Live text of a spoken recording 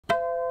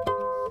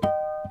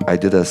I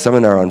did a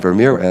seminar on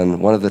Vermeer,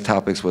 and one of the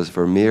topics was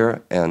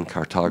Vermeer and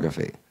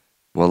cartography.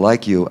 Well,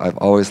 like you, I've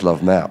always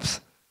loved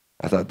maps.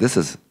 I thought, this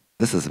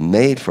is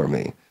made for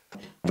me.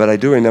 But I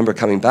do remember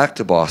coming back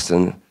to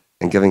Boston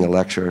and giving a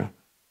lecture,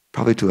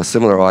 probably to a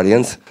similar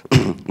audience.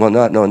 Well,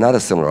 not a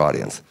similar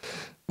audience.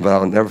 But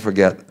I'll never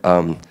forget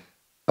a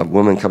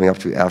woman coming up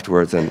to me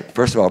afterwards, and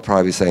first of all,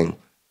 probably saying,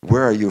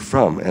 "Where are you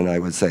from?" And I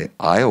would say,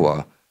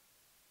 "Iowa,"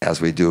 as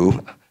we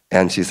do.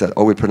 And she said,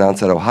 "Oh, we pronounce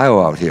that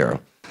Ohio out here."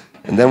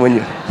 And then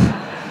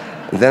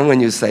when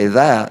you say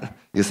that,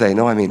 you say,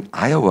 "No, I mean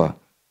Iowa.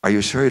 Are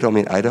you sure you don't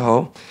mean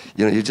Idaho?"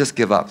 You know, you just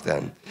give up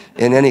then.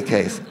 In any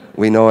case,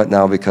 we know it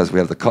now because we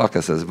have the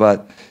Caucasus,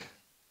 but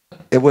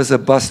it was a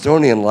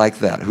Bostonian like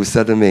that who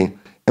said to me,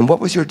 "And what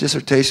was your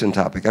dissertation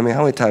topic?" I mean,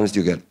 how many times do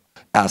you get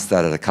asked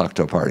that at a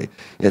cocktail party?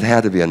 It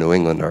had to be a New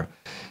Englander.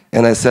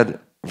 And I said,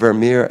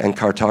 "Vermeer and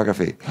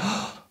cartography."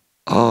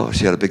 Oh,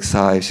 she had a big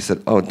sigh. She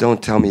said, "Oh,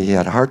 don't tell me he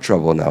had heart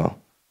trouble now."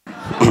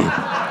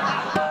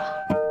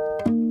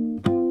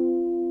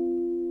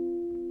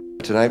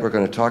 Tonight we're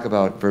going to talk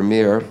about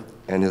Vermeer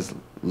and his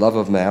love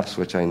of maps,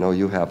 which I know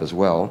you have as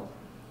well.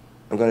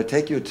 I'm going to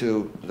take you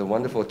to the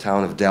wonderful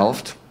town of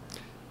Delft,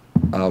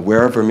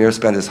 where Vermeer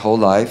spent his whole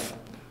life,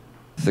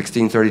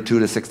 1632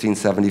 to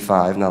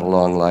 1675, not a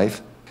long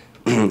life.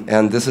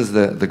 And this is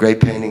the great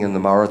painting in the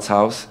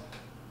Mauritshuis,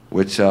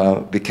 which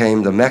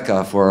became the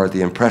mecca for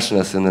the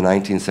Impressionists in the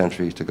 19th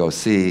century to go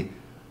see,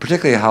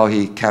 particularly how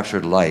he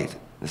captured light,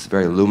 this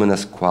very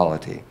luminous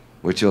quality,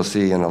 which you'll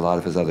see in a lot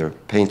of his other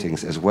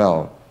paintings as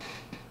well.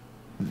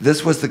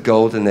 This was the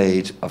golden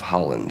age of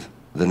Holland,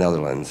 the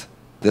Netherlands.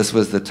 This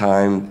was the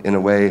time, in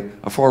a way,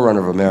 a forerunner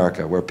of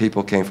America, where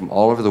people came from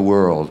all over the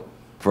world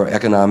for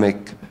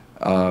economic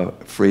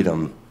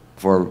freedom,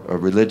 for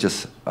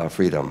religious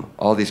freedom,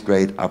 all these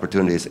great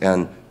opportunities,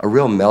 and a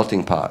real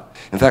melting pot.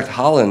 In fact,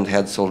 Holland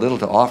had so little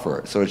to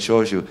offer, so it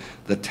shows you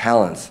the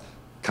talents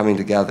coming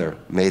together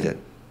made it.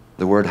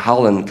 The word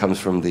Holland comes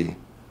from the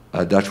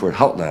Dutch word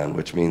houtland,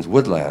 which means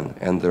woodland,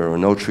 and there were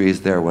no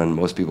trees there when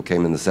most people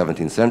came in the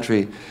 17th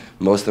century.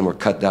 Most of them were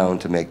cut down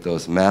to make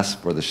those masts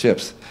for the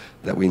ships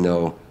that we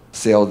know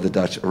sailed the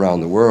Dutch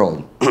around the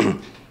world.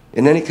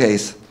 In any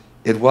case,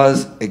 it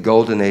was a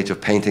golden age of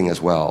painting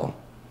as well.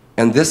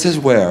 And this is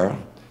where,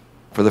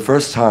 for the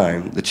first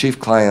time, the chief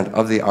client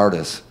of the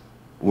artists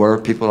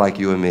were people like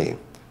you and me,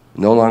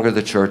 no longer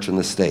the church and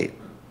the state.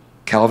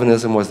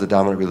 Calvinism was the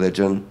dominant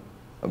religion,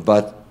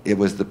 but it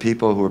was the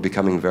people who were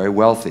becoming very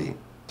wealthy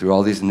through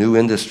all these new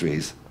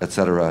industries,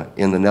 etc.,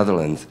 in the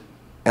Netherlands.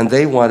 And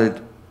they wanted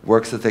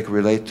works that they could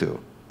relate to.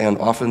 And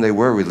often they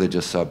were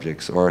religious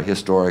subjects or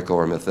historical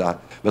or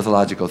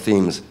mythological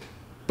themes.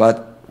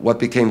 But what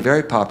became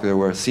very popular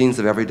were scenes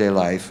of everyday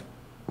life,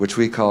 which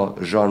we call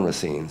genre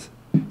scenes.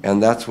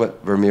 And that's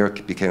what Vermeer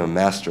became a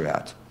master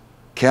at,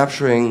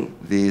 capturing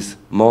these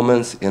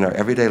moments in our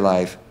everyday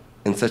life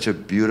in such a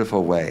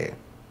beautiful way.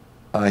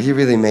 He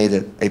really made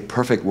it a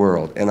perfect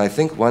world. And I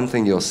think one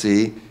thing you'll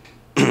see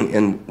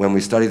when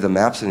we study the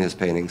maps in his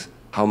paintings,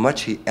 how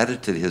much he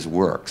edited his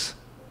works.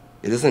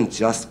 It isn't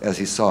just as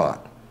he saw it.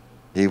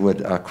 He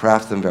would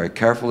craft them very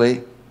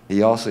carefully.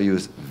 He also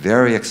used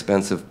very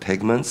expensive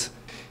pigments.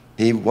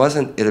 He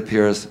wasn't, it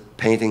appears,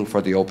 painting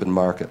for the open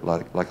market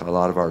like a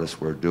lot of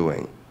artists were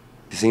doing.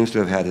 He seems to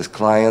have had his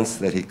clients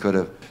that he could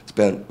have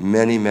spent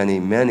many, many,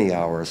 many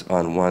hours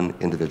on one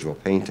individual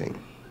painting.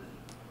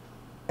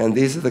 And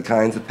these are the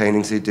kinds of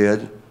paintings he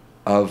did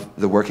of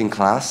the working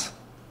class,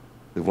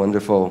 the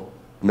wonderful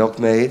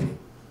milkmaid,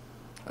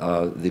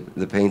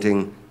 the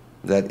painting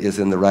that is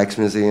in the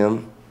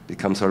Rijksmuseum,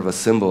 becomes sort of a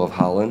symbol of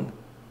Holland.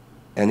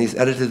 And he's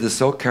edited this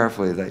so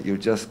carefully that you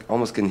just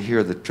almost can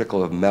hear the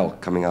trickle of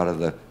milk coming out of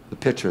the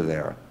picture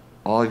there.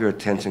 All of your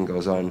attention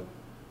goes on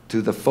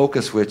to the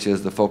focus, which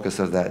is the focus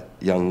of that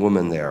young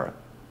woman there,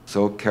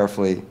 so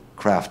carefully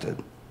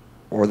crafted.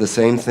 Or the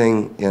same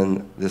thing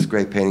in this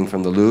great painting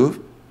from the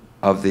Louvre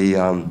of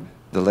the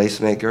lace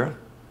maker.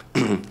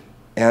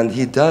 And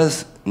he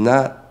does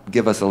not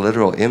give us a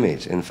literal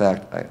image. In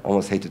fact, I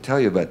almost hate to tell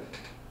you, but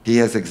he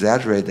has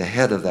exaggerated the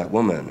head of that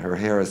woman. Her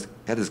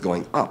head is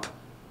going up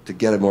to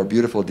get a more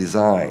beautiful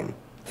design.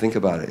 Think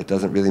about it. It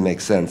doesn't really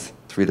make sense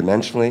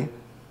three-dimensionally,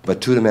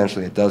 but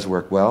two-dimensionally it does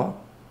work well.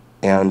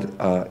 And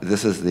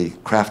this is the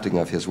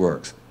crafting of his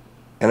works.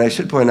 And I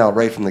should point out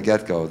right from the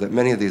get-go that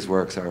many of these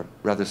works are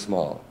rather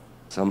small,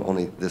 some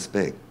only this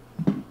big.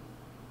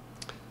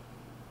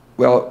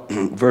 Well,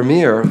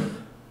 Vermeer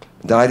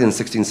died in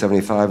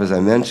 1675, as I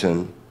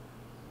mentioned,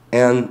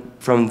 and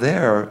from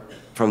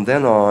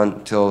then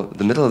on till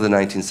the middle of the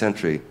 19th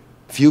century,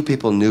 few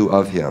people knew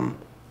of him.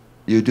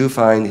 You do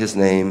find his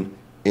name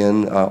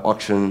in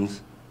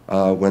auctions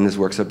when his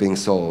works are being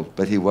sold,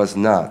 but he was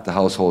not the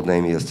household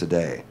name he is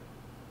today.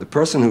 The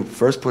person who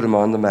first put him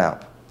on the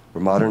map for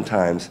modern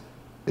times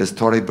is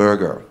Torre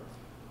Berger,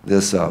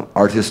 this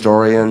art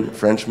historian,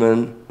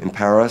 Frenchman in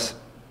Paris,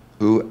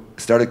 who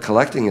started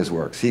collecting his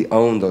works. He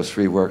owned those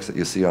 3 works that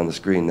you see on the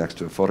screen next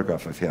to a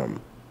photograph of him.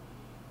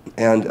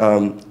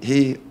 And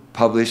he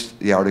published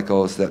the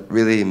articles that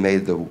really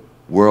made the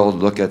world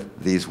look at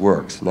these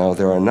works. Now,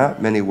 there are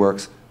not many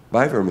works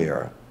by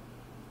Vermeer.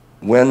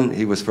 When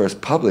he was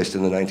first published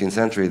in the 19th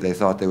century, they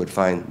thought they would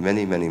find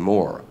many, many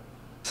more.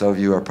 Some of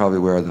you are probably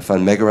aware of the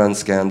Van Meegeren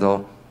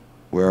scandal,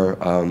 where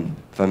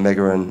Van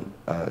Meegeren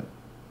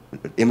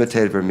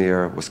imitated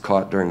Vermeer, was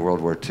caught during World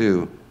War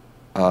II.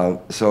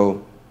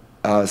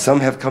 Some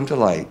have come to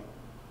light,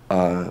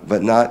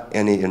 but not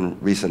any in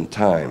recent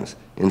times.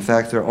 In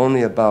fact, there are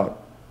only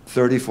about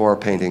 34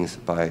 paintings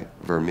by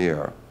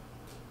Vermeer.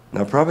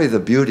 Now, probably the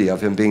beauty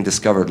of him being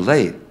discovered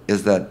late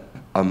is that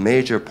a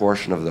major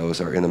portion of those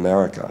are in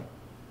America.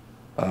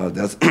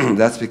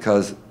 That's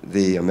because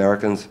the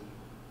Americans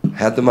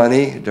had the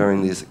money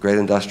during this great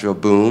industrial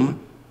boom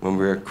when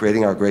we were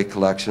creating our great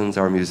collections,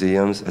 our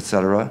museums,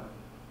 etc.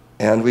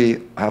 And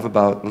we have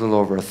about a little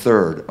over a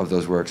third of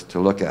those works to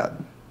look at.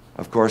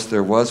 Of course,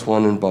 there was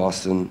one in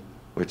Boston,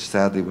 which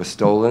sadly was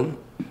stolen,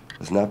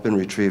 has not been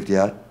retrieved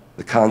yet,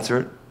 the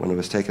concert, when it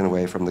was taken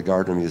away from the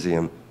Gardner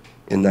Museum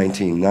in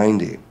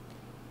 1990.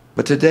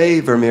 But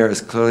today, Vermeer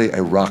is clearly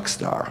a rock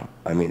star.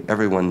 I mean,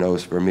 everyone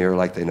knows Vermeer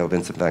like they know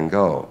Vincent van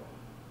Gogh.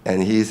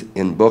 And he's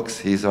in books,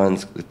 he's on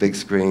the big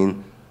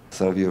screen.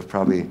 Some of you have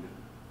probably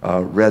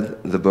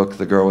read the book,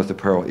 The Girl with the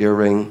Pearl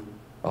Earring,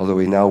 although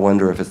we now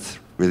wonder if it's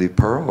really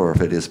pearl or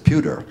if it is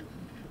pewter.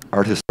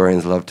 Art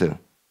historians love to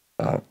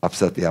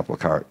upset the apple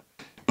cart.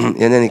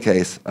 In any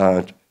case,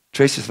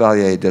 Tracy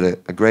Chevalier did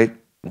a great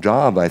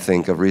job, I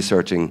think, of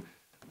researching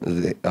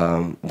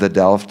the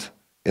Delft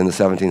in the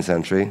 17th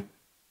century.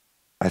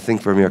 I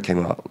think Vermeer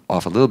came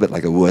off a little bit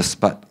like a wuss,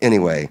 but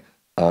anyway,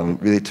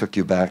 really took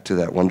you back to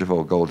that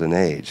wonderful golden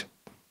age.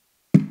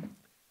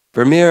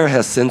 Vermeer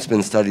has since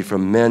been studied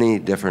from many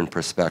different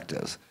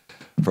perspectives.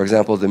 For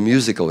example, the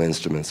musical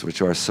instruments,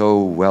 which are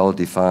so well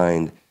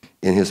defined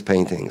in his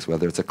paintings,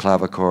 whether it's a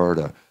clavichord,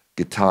 a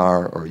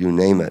guitar, or you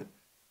name it.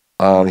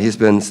 He's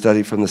been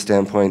studied from the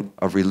standpoint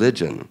of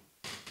religion.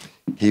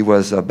 He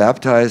was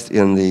baptized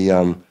in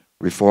the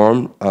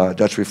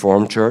Dutch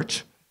Reformed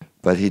Church,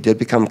 but he did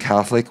become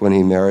Catholic when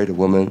he married a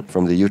woman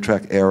from the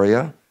Utrecht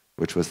area,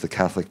 which was the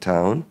Catholic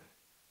town,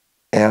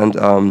 and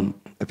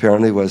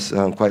apparently was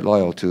quite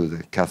loyal to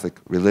the Catholic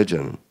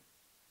religion.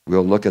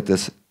 We'll look at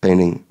this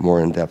painting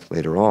more in depth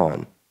later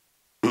on.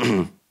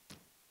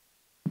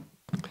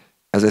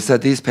 As I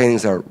said, these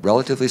paintings are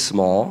relatively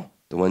small.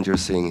 The ones you're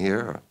seeing here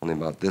are only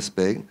about this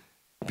big,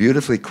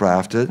 beautifully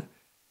crafted,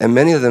 and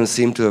many of them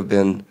seem to have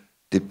been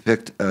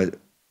painted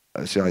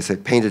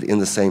in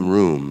the same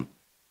room.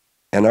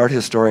 And art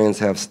historians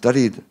have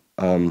studied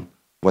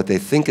what they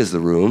think is the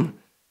room.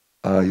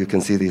 You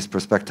can see these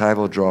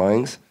perspectival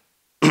drawings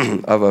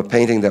of a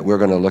painting that we're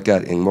going to look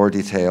at in more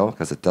detail,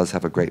 because it does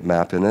have a great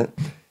map in it.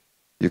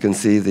 You can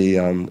see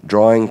the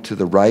drawing to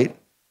the right,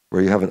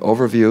 where you have an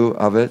overview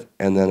of it,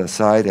 and then a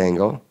side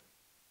angle.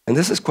 And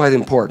this is quite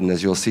important,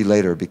 as you'll see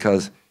later,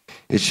 because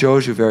it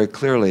shows you very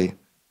clearly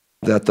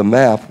that the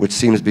map, which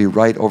seems to be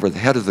right over the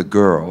head of the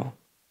girl,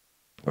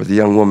 or the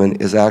young woman,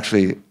 is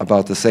actually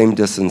about the same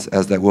distance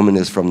as that woman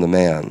is from the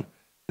man.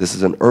 This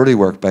is an early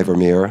work by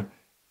Vermeer,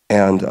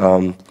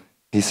 and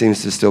he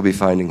seems to still be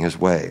finding his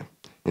way.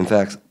 In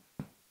fact,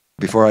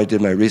 before I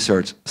did my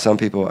research, some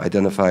people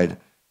identified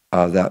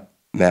that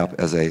map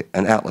as an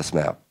atlas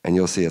map, and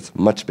you'll see it's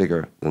much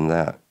bigger than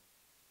that.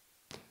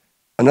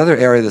 Another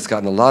area that's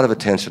gotten a lot of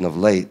attention of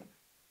late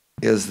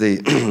is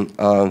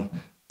the,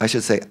 I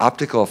should say,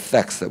 optical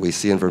effects that we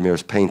see in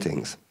Vermeer's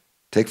paintings.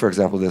 Take, for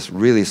example, this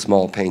really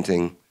small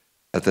painting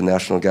at the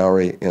National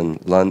Gallery in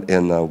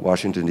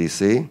Washington,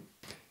 D.C.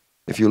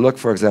 If you look,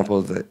 for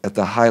example, at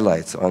the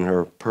highlights on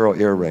her pearl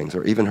earrings,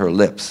 or even her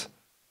lips,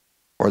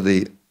 or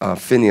the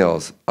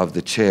finials of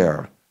the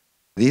chair,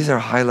 these are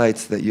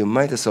highlights that you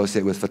might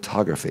associate with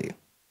photography.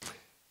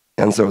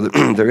 And so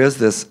there is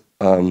this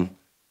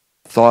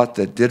thought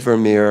that did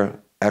Vermeer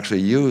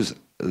actually use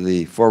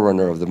the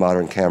forerunner of the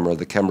modern camera,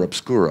 the camera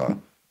obscura,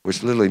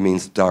 which literally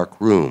means dark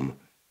room,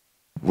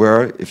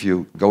 where if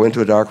you go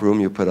into a dark room,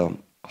 you put a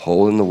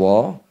hole in the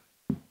wall.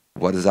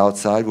 What is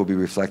outside will be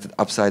reflected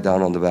upside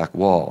down on the back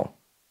wall.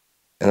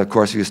 And of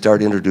course, if you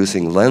start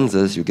introducing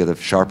lenses, you get a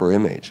sharper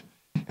image.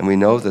 And we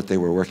know that they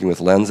were working with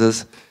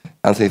lenses.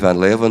 Anthony van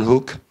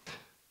Leeuwenhoek,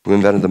 who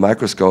invented the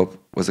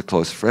microscope, was a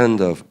close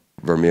friend of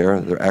Vermeer.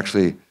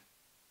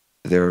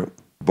 They're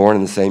born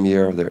in the same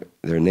year.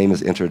 Their name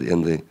is entered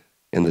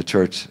in the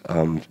church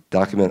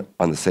document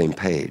on the same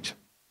page.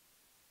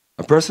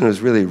 A person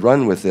who's really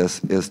run with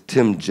this is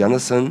Tim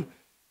Jennison.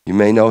 You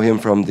may know him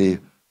from the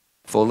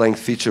full-length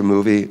feature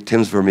movie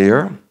Tim's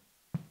Vermeer,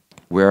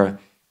 where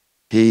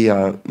he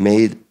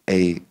made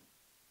a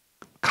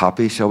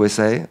copy, shall we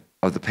say,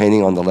 of the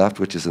painting on the left,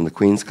 which is in the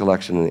Queen's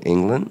collection in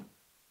England.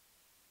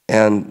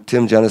 And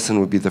Tim Jennison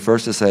would be the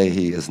first to say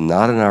he is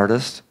not an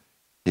artist.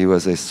 He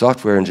was a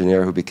software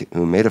engineer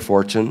who made a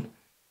fortune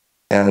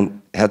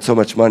and had so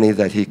much money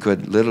that he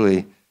could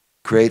literally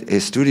create a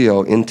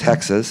studio in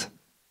Texas,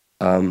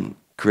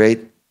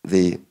 create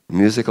the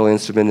musical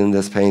instrument in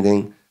this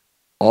painting,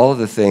 all of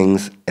the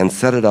things, and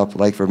set it up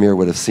like Vermeer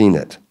would have seen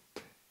it.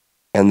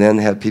 And then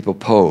had people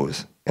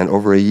pose. And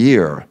over a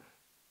year,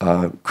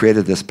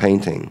 created this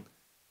painting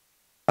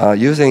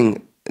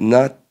using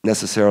not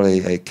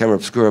necessarily a camera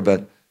obscura,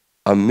 but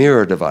a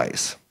mirror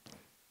device.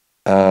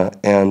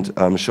 And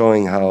I'm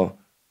showing how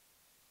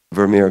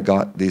Vermeer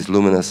got these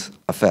luminous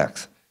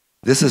effects.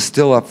 This is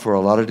still up for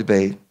a lot of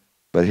debate,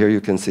 but here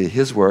you can see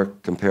his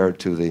work compared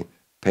to the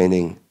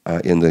painting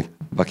in the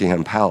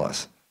Buckingham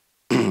Palace.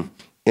 In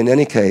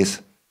any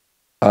case,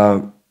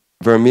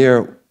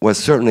 Vermeer was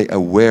certainly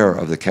aware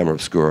of the camera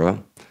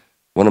obscura.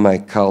 One of my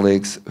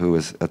colleagues who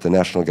was at the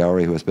National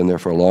Gallery, who has been there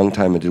for a long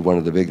time and did one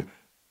of the big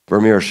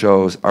Vermeer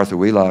shows, Arthur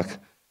Wheelock,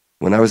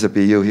 when I was at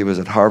BU, he was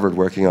at Harvard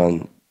working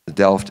on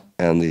Delft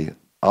and the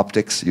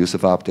optics, use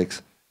of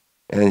optics,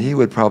 and he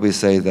would probably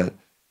say that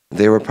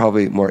they were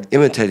probably more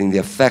imitating the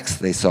effects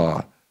they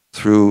saw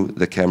through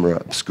the camera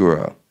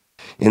obscura.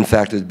 In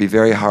fact, it'd be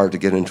very hard to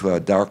get into a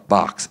dark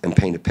box and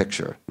paint a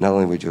picture. Not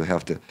only would you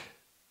have to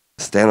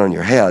stand on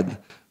your head,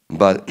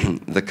 but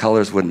the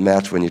colors wouldn't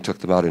match when you took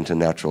them out into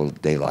natural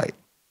daylight.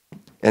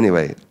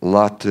 Anyway, a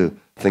lot to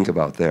think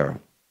about there.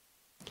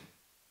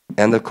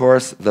 And of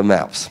course, the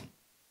maps.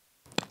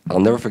 I'll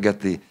never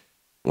forget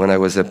when I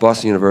was at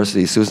Boston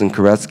University, Susan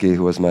Koretsky,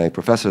 who was my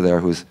professor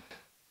there, who's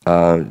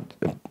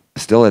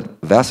still at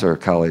Vassar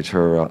College,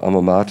 her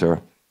alma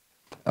mater.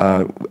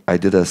 I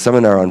did a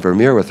seminar on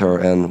Vermeer with her,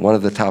 and one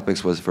of the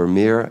topics was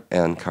Vermeer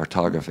and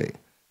cartography.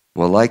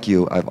 Well, like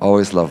you, I've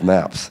always loved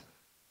maps.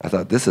 I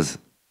thought, this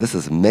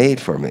is made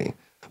for me.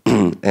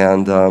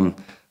 And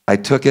I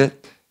took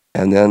it,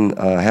 and then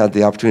had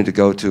the opportunity to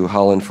go to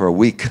Holland for a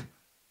week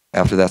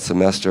after that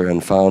semester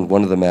and found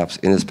one of the maps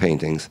in his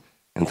paintings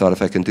and thought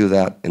if I can do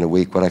that in a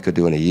week, what I could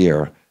do in a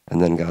year,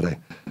 and then got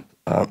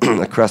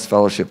a Crest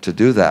Fellowship to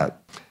do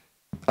that.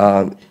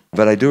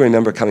 But I do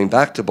remember coming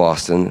back to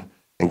Boston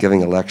and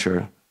giving a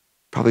lecture,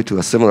 probably to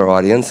a similar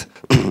audience.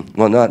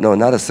 Well,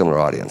 not a similar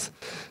audience,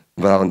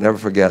 but I'll never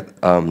forget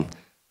a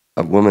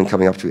woman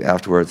coming up to me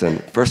afterwards,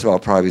 and first of all,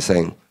 probably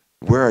saying,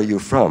 "Where are you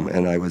from?"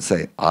 And I would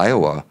say,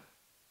 "Iowa,"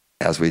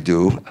 as we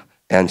do.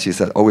 And she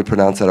said, "Oh, we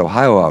pronounce that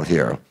Ohio out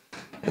here."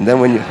 And then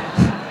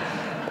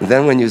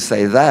when you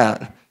say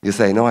that, you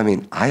say, "No, I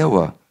mean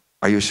Iowa.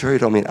 Are you sure you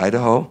don't mean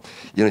Idaho?"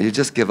 You know, you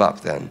just give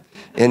up then.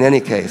 In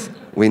any case,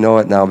 we know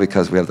it now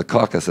because we have the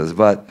Caucasus,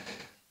 but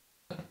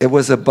it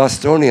was a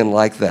Bostonian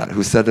like that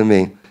who said to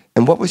me,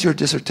 "And what was your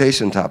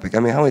dissertation topic?" I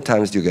mean, how many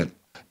times do you get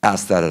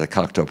asked that at a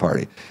cocktail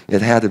party?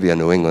 It had to be a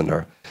New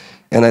Englander.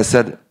 And I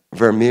said,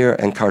 "Vermeer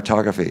and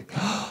cartography."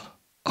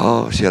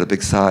 Oh, she had a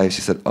big sigh.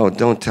 She said, "Oh,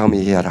 don't tell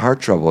me he had heart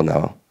trouble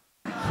now."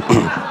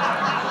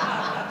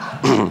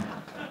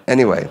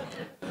 Anyway,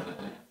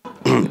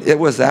 it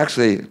was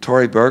actually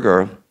Tory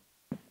Berger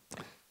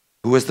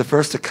who was the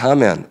first to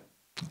comment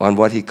on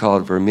what he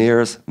called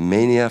Vermeer's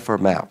mania for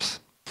maps.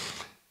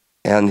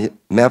 And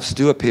maps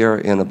do appear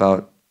in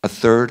about a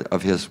third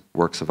of his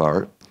works of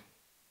art.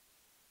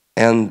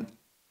 And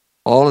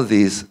all of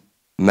these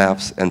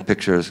maps and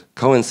pictures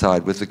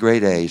coincide with the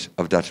great age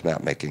of Dutch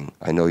mapmaking.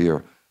 I know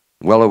you're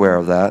well aware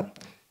of that.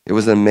 It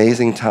was an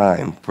amazing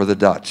time for the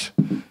Dutch,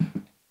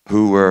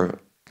 who were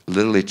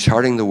literally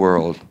charting the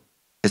world.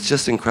 It's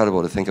just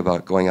incredible to think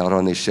about going out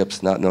on these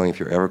ships, not knowing if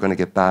you're ever going to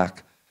get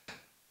back,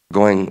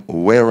 going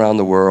way around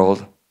the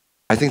world.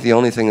 I think the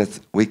only thing that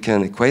we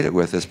can equate it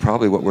with is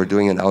probably what we're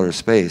doing in outer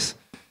space.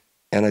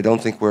 And I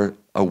don't think we're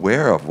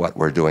aware of what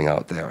we're doing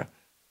out there.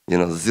 You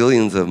know,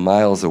 zillions of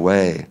miles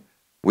away.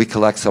 We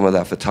collect some of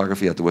that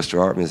photography at the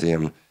Worcester Art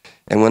Museum.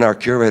 And when our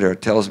curator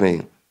tells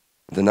me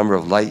the number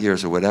of light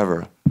years or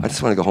whatever, I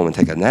just want to go home and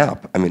take a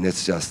nap. I mean,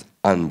 it's just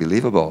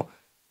unbelievable.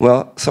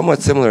 Well,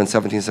 somewhat similar in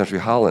 17th century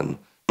Holland.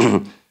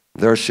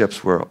 Their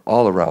ships were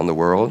all around the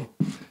world,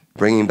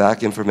 bringing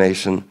back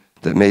information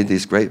that made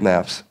these great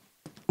maps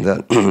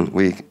that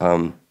we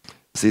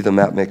see the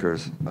map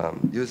makers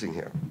using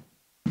here.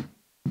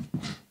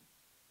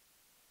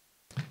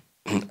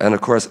 And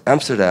of course,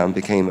 Amsterdam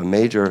became a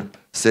major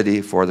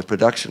city for the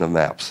production of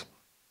maps.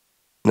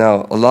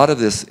 Now, a lot of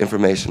this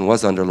information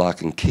was under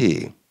lock and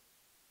key.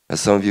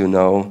 As some of you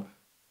know,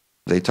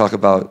 they talk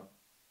about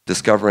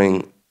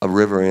discovering a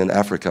river in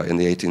Africa in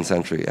the 18th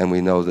century, and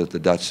we know that the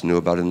Dutch knew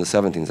about it in the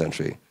 17th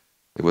century.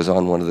 It was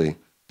on one of the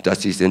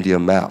Dutch East India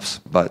maps,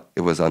 but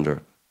it was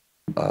under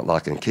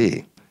lock and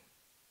key.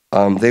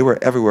 They were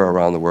everywhere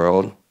around the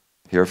world.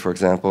 Here, for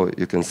example,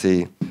 you can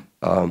see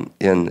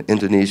in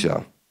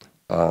Indonesia,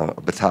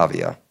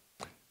 Batavia,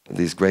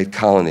 these great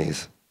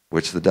colonies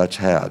which the Dutch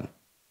had,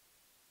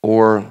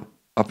 or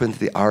up into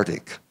the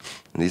Arctic.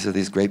 And these are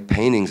these great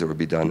paintings that would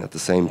be done at the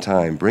same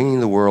time, bringing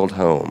the world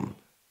home.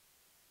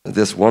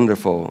 This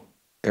wonderful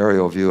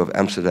aerial view of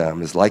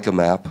Amsterdam is like a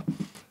map.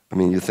 I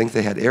mean, you think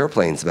they had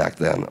airplanes back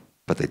then,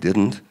 but they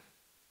didn't.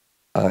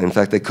 In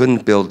fact, they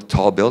couldn't build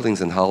tall buildings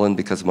in Holland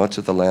because much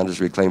of the land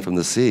is reclaimed from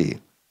the sea.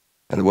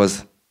 And it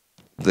was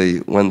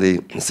when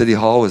the city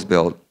hall was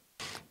built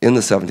in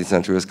the 17th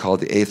century, it was called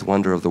the eighth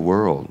wonder of the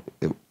world.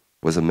 It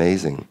was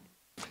amazing.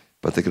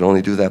 But they could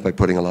only do that by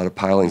putting a lot of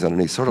pilings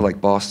underneath, sort of like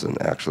Boston,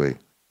 actually.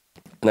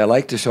 And I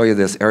like to show you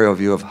this aerial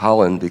view of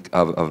Holland,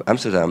 of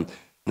Amsterdam,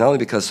 not only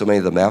because so many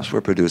of the maps were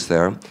produced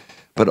there,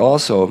 but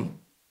also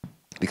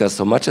because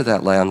so much of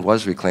that land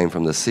was reclaimed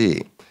from the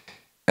sea.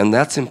 And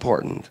that's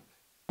important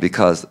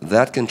because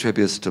that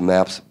contributes to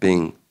maps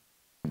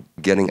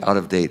getting out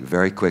of date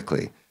very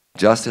quickly,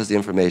 just as the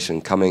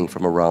information coming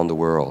from around the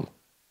world.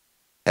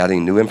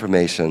 Adding new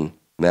information,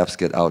 maps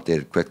get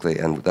outdated quickly,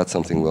 and that's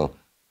something we'll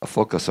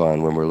focus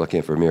on when we're looking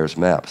at Vermeer's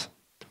maps.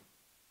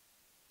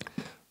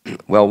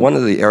 Well, one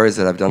of the areas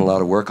that I've done a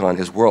lot of work on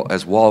is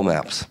wall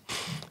maps.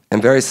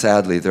 And very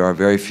sadly, there are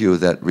very few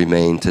that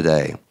remain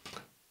today.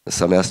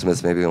 Some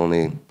estimates maybe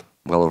only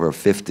well over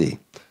 50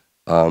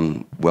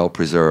 well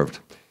preserved,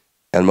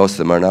 and most of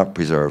them are not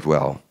preserved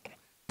well.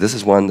 This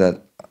is one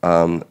that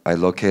I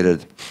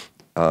located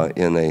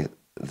in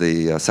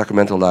the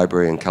Sacramento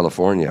Library in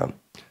California,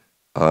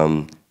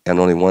 and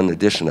only one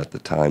edition at the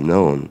time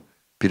known,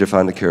 Peter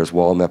van der Keer's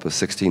wall map of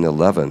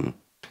 1611.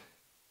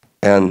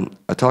 And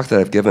a talk that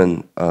I've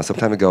given some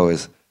time ago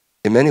is,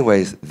 in many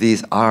ways,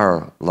 these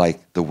are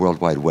like the World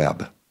Wide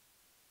Web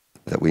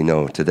that we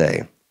know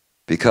today.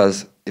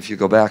 Because if you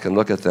go back and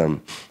look at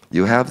them,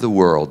 you have the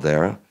world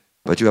there,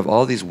 but you have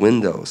all these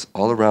windows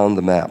all around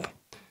the map,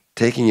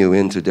 taking you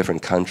into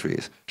different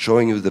countries,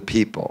 showing you the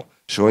people,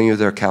 showing you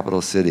their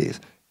capital cities,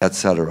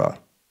 etc.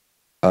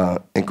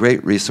 A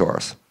great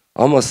resource.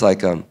 Almost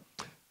like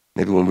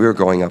maybe when we were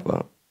growing up,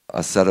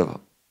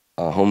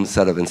 a home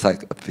set of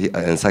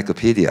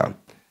encyclopedia.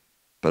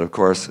 But of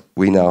course,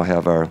 we now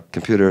have our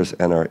computers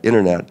and our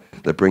internet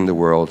that bring the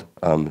world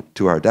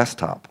to our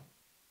desktop.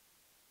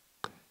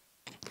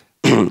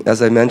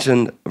 As I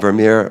mentioned,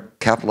 Vermeer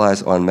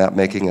capitalized on map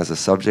making as a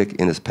subject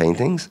in his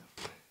paintings.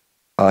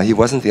 He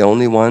wasn't the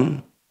only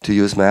one to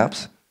use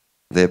maps.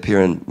 They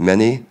appear in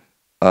many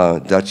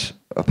Dutch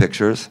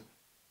pictures.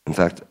 In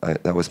fact,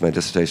 that was my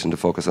dissertation, to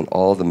focus on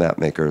all the map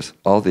makers,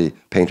 all the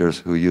painters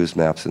who used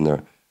maps in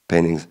their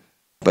paintings.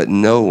 But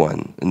no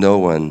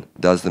one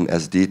does them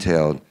as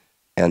detailed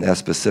and as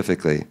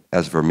specifically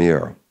as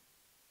Vermeer.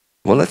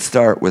 Well, let's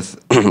start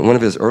with one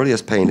of his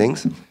earliest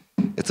paintings.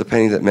 It's a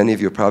painting that many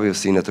of you probably have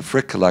seen at the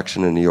Frick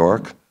Collection in New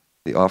York,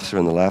 The Officer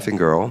and the Laughing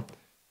Girl,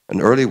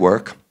 an early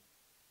work.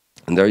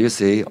 And there you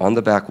see on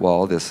the back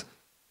wall this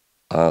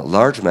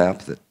large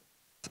map that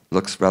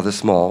looks rather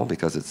small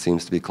because it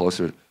seems to be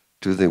closer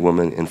to the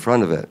woman in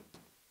front of it.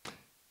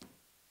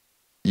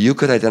 You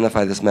could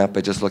identify this map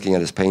by just looking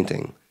at his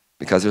painting,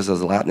 because there's a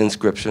Latin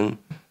inscription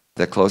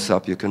that close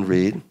up you can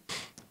read,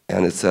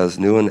 and it says,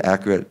 "New and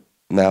accurate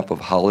map of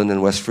Holland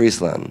and West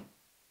Friesland."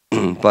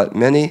 But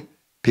many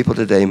people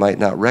today might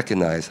not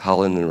recognize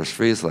Holland and West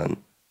Friesland.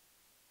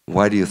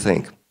 Why do you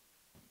think?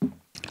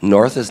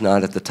 North is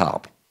not at the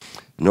top.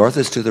 North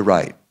is to the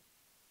right.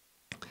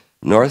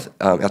 North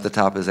at the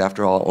top is,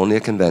 after all, only a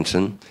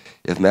convention.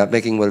 If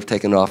mapmaking would have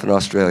taken off in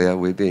Australia,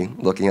 we'd be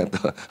looking at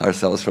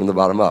ourselves from the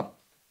bottom up.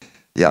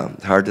 Yeah,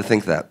 hard to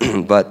think that.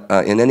 But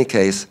in any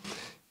case,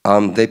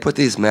 they put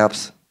these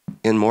maps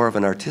in more of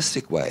an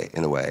artistic way,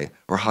 in a way,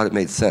 or how it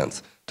made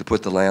sense to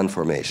put the land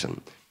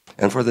formation.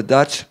 And for the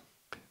Dutch,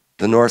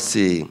 the North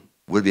Sea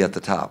would be at the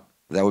top.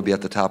 That would be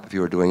at the top if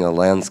you were doing a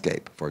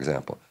landscape, for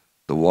example.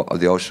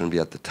 The ocean would be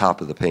at the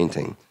top of the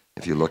painting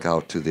if you look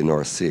out to the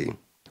North Sea.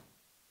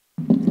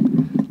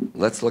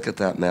 Let's look at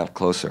that map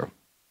closer.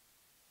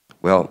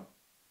 Well,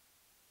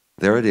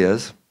 there it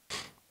is,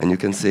 and you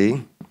can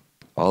see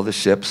all the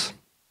ships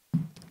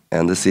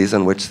and the seas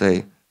on which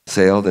they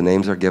sail. The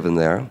names are given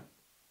there.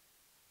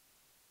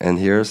 And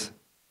here's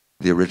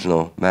the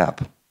original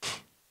map.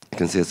 You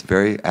can see it's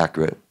very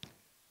accurate.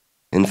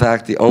 In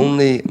fact, the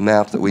only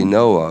map that we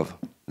know of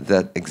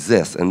that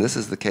exists, and this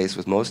is the case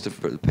with most of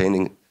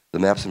the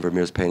maps in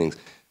Vermeer's paintings,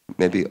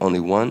 maybe only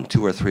 1,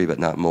 2, or 3, but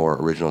not more,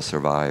 originals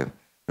survive.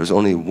 There's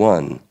only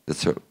one that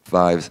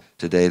survives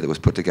today that was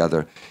put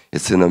together.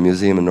 It's in a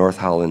museum in North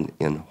Holland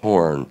in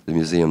Hoorn, the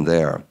museum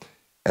there.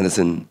 And it's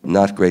in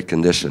not great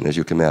condition, as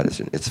you can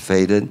imagine. It's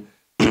faded.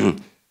 There's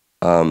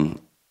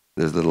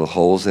little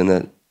holes in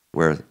it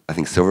where I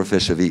think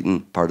silverfish have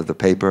eaten part of the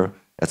paper,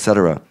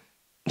 etc.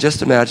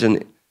 Just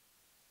imagine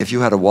if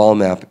you had a wall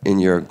map in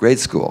your grade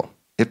school.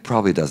 It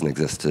probably doesn't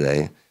exist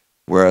today,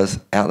 whereas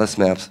atlas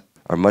maps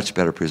are much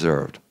better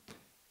preserved.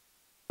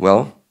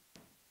 Well,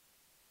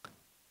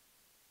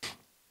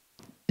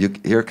 you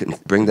here can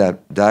bring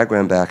that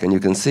diagram back, and you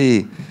can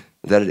see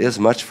that it is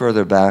much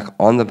further back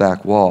on the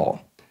back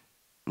wall.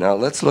 Now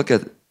let's look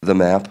at the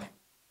map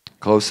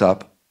close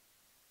up,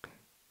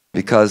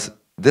 because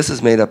this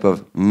is made up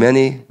of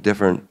many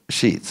different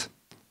sheets.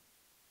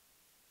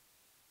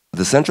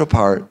 The central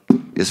part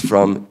is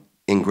from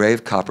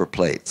engraved copper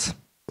plates,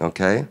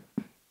 okay?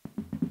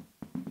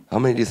 How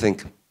many do you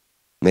think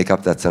make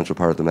up that central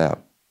part of the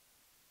map?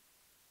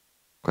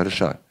 Quite a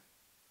shock.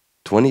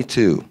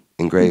 22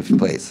 engraved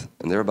plates,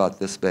 and they're about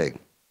this big.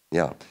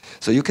 Yeah.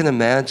 So you can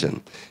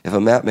imagine if a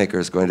map maker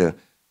is going to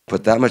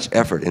put that much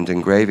effort into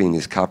engraving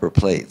these copper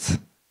plates,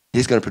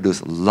 he's going to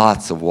produce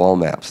lots of wall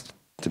maps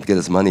to get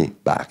his money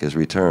back, his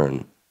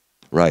return.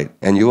 Right.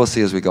 And you will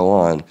see as we go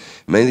on,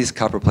 many of these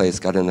copper plates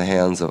got in the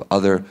hands of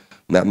other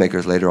map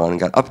makers later on and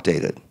got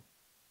updated.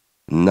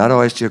 Not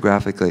always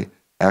geographically,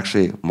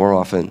 actually more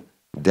often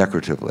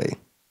decoratively,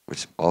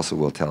 which also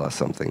will tell us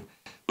something.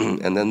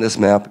 And then this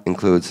map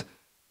includes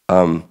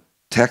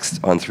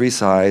text on 3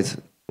 sides,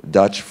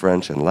 Dutch,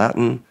 French, and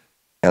Latin,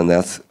 and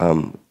that's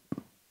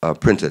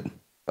printed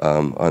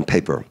on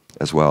paper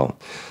as well.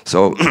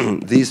 So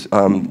these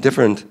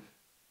different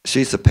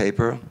sheets of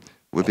paper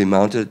would be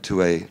mounted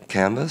to a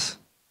canvas,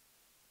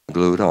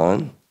 glued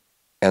on,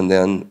 and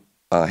then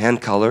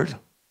hand-colored,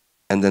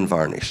 and then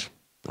varnished,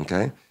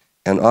 okay?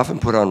 And often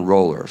put on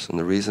rollers. And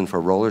the reason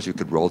for rollers, you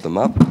could roll them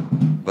up,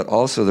 but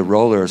also the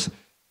rollers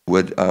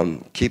would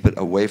keep it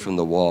away from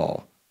the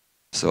wall,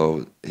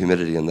 so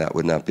humidity in that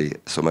would not be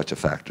so much a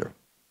factor.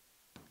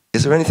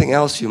 Is there anything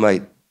else you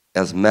might,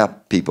 as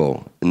map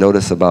people,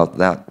 notice about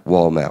that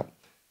wall map?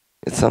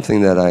 It's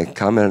something that I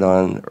commented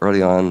on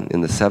early on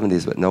in the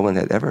 70s, but no one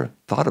had ever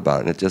thought about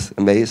it, and it just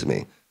amazed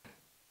me.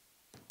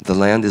 The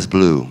land is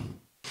blue.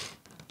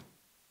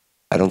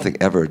 I don't think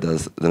ever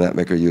does the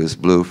mapmaker use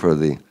blue for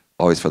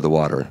always for the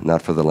water,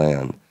 not for the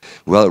land.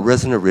 Well, it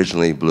wasn't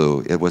originally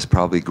blue. It was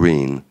probably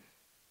green.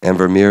 And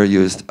Vermeer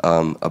used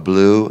a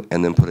blue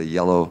and then put a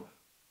yellow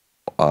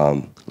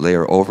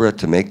layer over it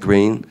to make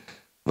green.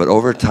 But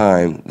over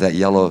time, that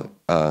yellow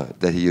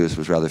that he used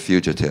was rather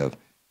fugitive.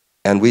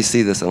 And we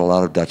see this in a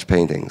lot of Dutch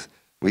paintings.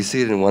 We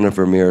see it in one of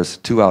Vermeer's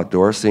 2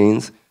 outdoor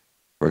scenes.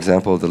 For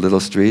example, the little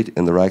street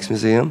in the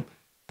Rijksmuseum.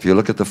 If you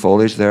look at the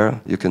foliage there,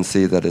 you can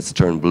see that it's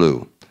turned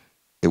blue.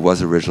 It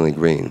was originally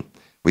green.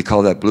 We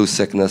call that blue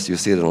sickness. You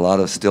see it in a lot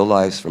of still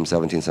lifes from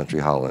 17th century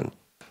Holland.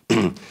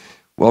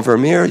 Well,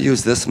 Vermeer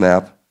used this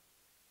map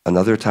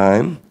another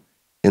time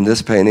in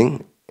this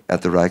painting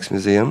at the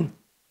Rijksmuseum.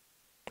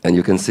 And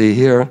you can see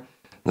here,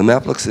 the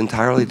map looks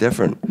entirely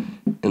different.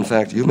 In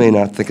fact, you may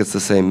not think it's the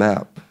same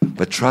map,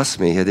 but trust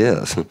me, it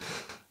is.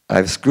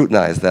 I've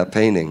scrutinized that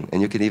painting,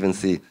 and you can even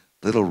see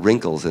little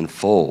wrinkles and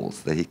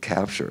folds that he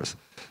captures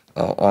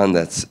on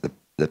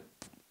the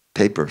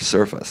paper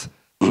surface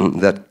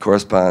that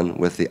correspond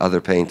with the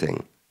other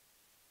painting.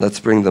 Let's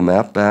bring the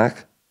map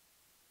back.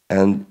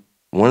 And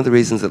one of the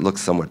reasons it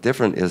looks somewhat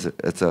different is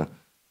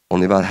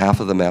only about half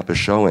of the map is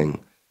showing.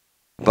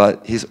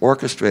 But he's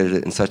orchestrated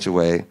it in such a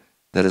way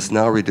that it's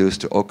now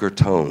reduced to ochre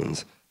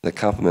tones that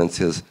complements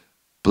his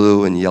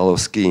blue and yellow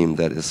scheme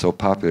that is so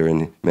popular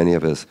in many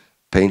of his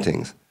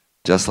paintings,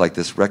 just like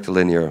this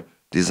rectilinear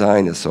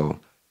design is so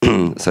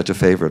such a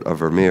favorite of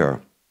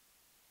Vermeer.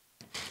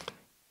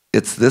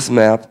 It's this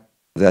map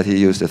that he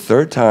used a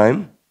 3rd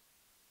time.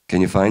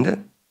 Can you find it?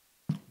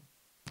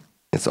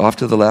 It's off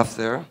to the left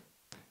there.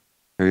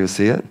 Here you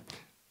see it.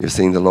 You're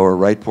seeing the lower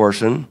right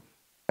portion.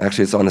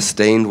 Actually, it's on a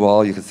stained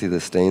wall. You can see the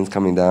stains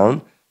coming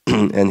down.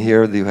 And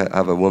here you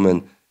have a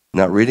woman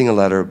not reading a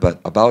letter,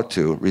 but about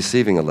to,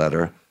 receiving a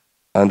letter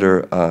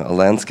under a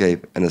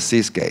landscape and a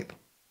seascape.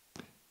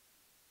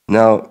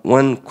 Now,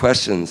 one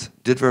questions,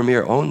 did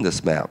Vermeer own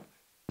this map?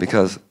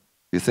 Because if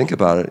you think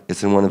about it,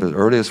 it's in one of his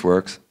earliest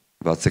works,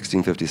 about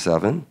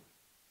 1657.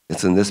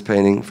 It's in this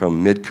painting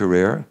from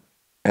mid-career,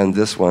 and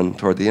this one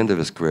toward the end of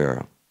his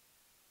career.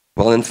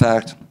 Well, in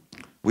fact,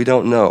 we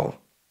don't know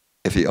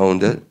if he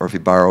owned it or if he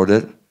borrowed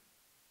it.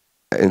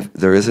 And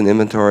there is an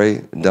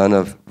inventory done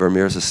of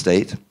Vermeer's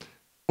estate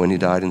when he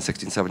died in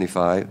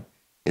 1675.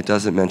 It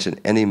doesn't mention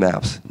any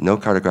maps, no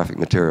cartographic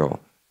material.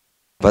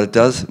 But it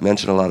does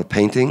mention a lot of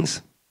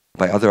paintings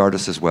by other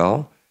artists as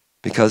well,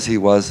 because he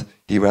ran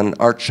an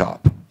art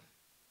shop.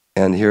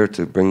 And here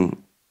to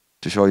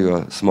show you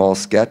a small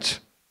sketch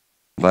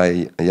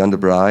by Jan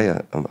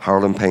Vermeer, a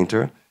Haarlem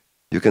painter.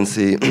 You can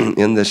see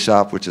in this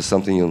shop, which is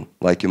something you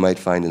might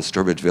find in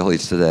Sturbridge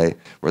Village today,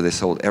 where they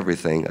sold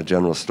everything, a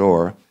general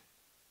store.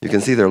 You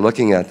can see they're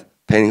looking at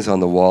paintings on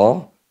the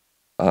wall.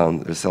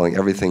 They're selling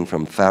everything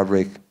from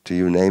fabric to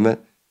you name it.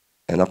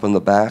 And up on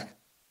the back,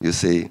 you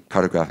see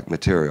cartographic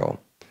material.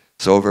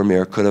 So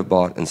Vermeer could have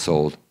bought and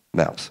sold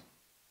maps.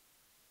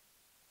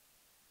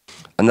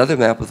 Another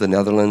map of the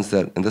Netherlands,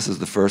 and this is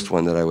the first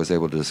one that I was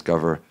able to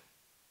discover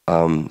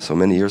so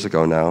many years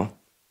ago now.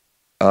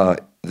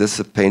 This is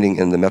a painting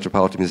in the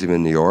Metropolitan Museum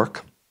in New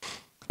York.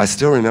 I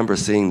still remember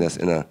seeing this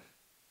in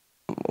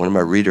one of my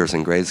readers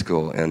in grade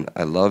school, and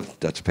I loved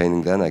Dutch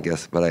painting then, I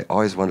guess, but I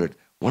always wondered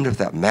if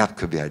that map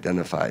could be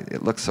identified.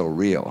 It looks so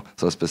real,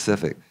 so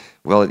specific.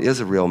 Well, it is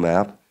a real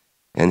map,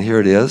 and here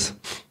it is,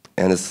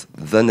 and it's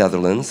the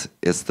Netherlands.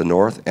 It's the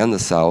north and the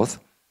south.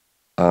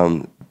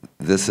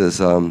 This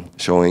is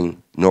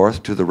showing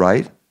north to the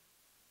right,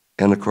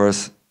 and of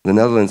course, the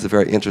Netherlands is a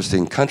very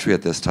interesting country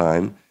at this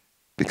time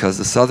because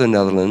the southern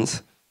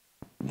Netherlands,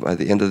 by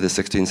the end of the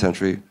 16th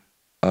century,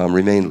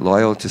 remained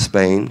loyal to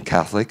Spain,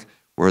 Catholic,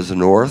 whereas the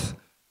north,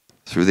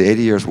 through the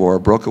 80 Years' War,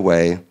 broke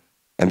away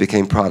and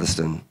became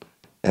Protestant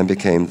and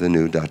became the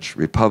new Dutch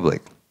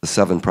Republic, the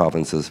 7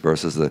 provinces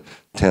versus the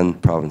 10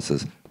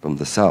 provinces from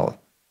the south.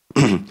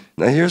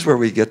 Now here's where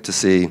we get to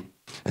see,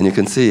 and you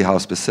can see how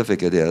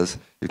specific it is.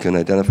 You can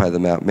identify the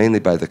map mainly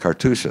by the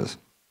cartouches.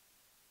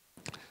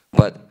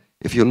 But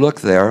if you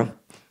look there,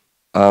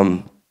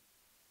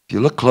 if you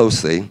look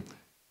closely,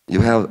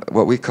 you have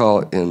what we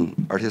call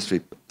in art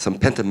history some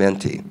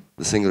pentimenti.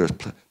 The singular is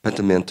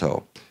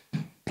pentimento.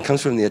 It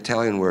comes from the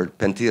Italian word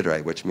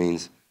pentire, which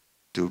means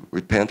to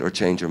repent or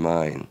change your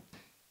mind.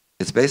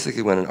 It's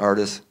basically when an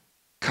artist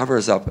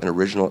covers up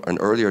an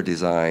earlier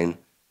design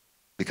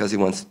because he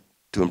wants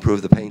to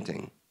improve the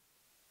painting.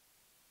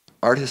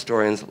 Art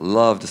historians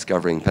love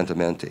discovering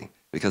pentimenti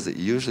because it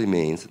usually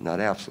means, not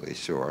absolutely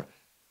sure,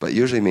 but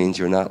usually means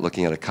you're not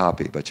looking at a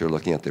copy, but you're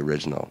looking at the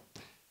original.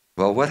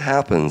 Well, what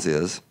happens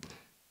is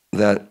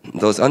that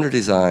those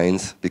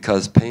underdesigns,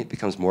 because paint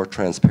becomes more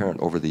transparent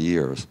over the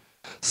years,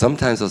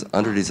 sometimes those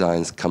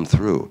underdesigns come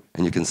through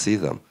and you can see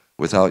them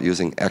without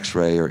using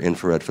X-ray or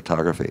infrared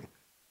photography.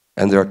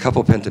 And there are a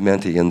couple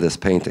pentimenti in this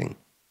painting.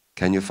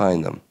 Can you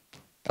find them?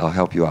 I'll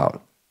help you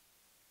out.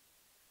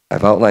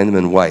 I've outlined them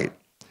in white.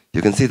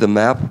 You can see the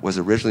map was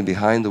originally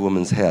behind the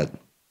woman's head,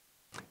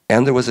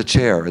 and there was a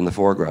chair in the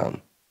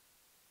foreground.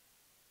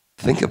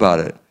 Think about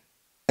it.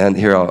 And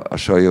here I'll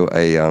show you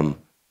a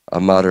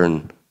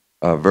modern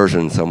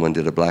version. Someone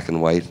did a black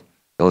and white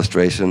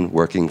illustration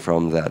working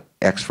from that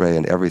X-ray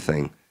and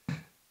everything.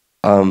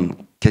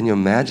 Can you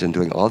imagine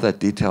doing all that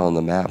detail on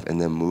the map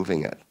and then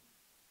moving it?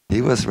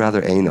 He was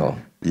rather anal.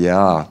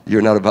 Yeah,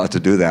 you're not about to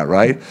do that,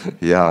 right?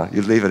 Yeah,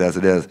 you'd leave it as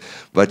it is.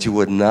 But you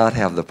would not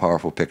have the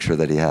powerful picture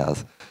that he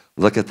has.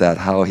 Look at that,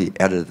 how he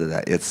edited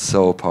that. It's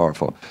so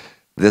powerful.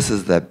 This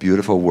is that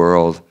beautiful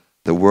world,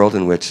 the world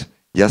in which,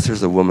 yes,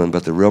 there's a woman,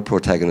 but the real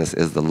protagonist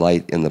is the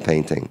light in the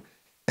painting.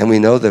 And we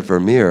know that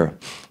Vermeer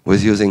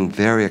was using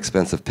very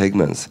expensive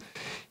pigments.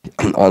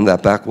 On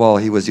that back wall,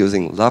 he was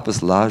using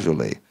lapis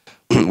lazuli,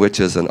 which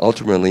is an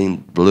ultramarine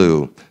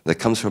blue that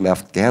comes from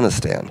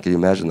Afghanistan. Can you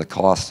imagine the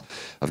cost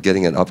of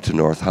getting it up to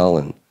North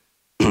Holland?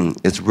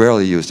 It's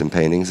rarely used in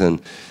paintings,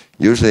 and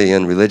usually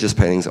in religious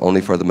paintings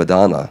only for the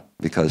Madonna,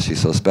 because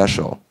she's so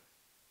special.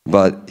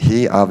 But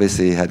he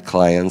obviously had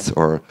clients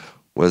or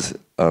was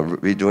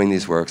redoing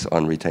these works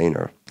on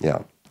retainer.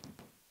 Yeah.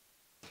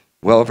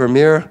 Well,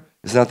 Vermeer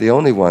is not the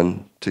only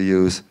one to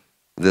use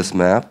this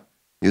map.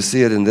 You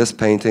see it in this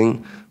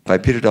painting by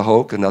Peter de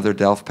Hoek, another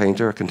Delft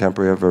painter, a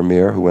contemporary of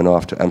Vermeer, who went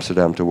off to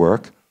Amsterdam to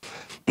work.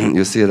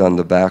 You see it on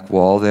the back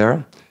wall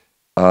there.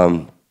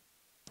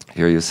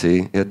 Here you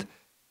see it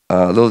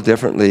a little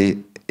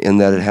differently in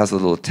that it has a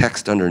little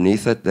text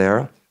underneath it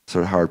there.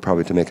 Sort of hard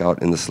probably to make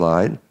out in the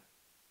slide.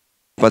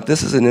 But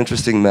this is an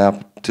interesting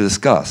map to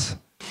discuss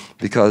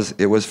because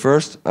it was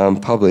first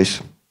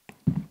published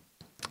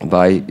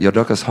by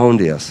Jodocus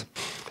Hondius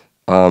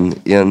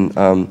in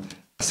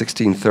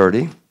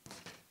 1630.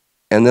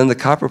 And then the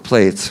copper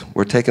plates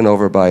were taken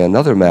over by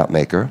another map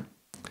maker,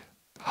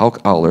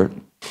 Hauk Allert,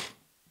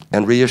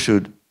 and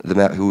reissued the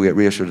map, who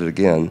reissued it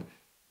again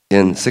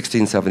in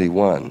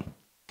 1671.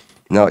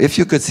 Now, if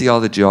you could see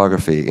all the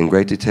geography in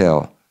great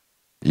detail,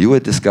 you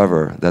would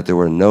discover that there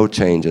were no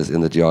changes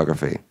in the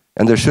geography.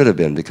 And there should have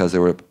been, because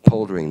there were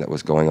poldering that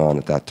was going on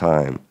at that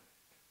time.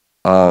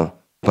 But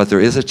there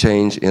is a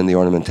change in the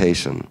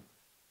ornamentation.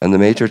 And the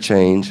major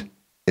change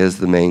is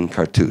the main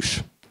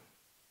cartouche.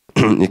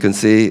 You can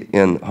see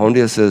in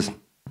Hondius's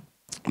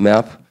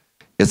map,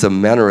 it's a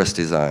Mannerist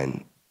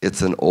design.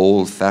 It's an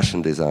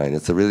old-fashioned design.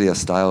 It's really a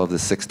style of the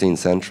 16th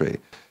century.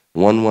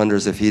 One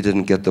wonders if he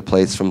didn't get the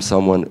plates from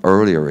someone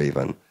earlier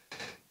even.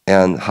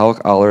 And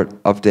Hauk Allert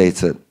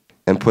updates it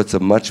and puts a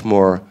much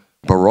more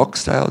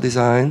Baroque-style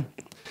design,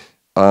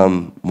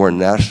 more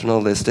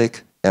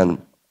nationalistic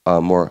and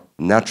more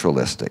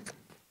naturalistic.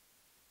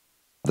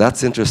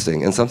 That's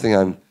interesting and something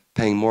I'm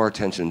paying more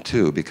attention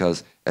to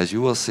because, as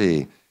you will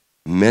see,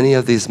 many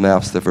of these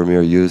maps that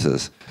Vermeer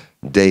uses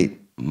date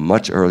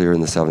much earlier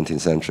in the 17th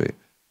century,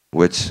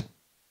 which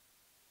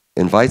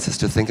invites us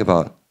to think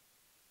about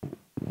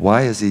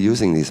why is he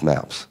using these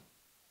maps?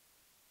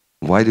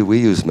 Why do we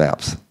use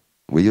maps?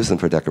 We use them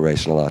for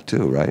decoration a lot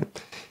too, right?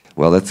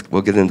 Well,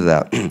 we'll get into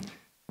that.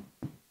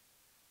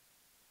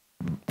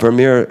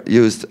 Vermeer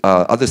used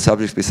other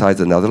subjects besides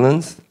the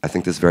Netherlands. I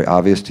think this is very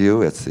obvious to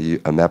you. It's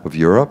a map of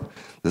Europe.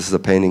 This is a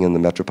painting in the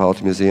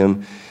Metropolitan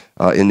Museum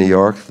in New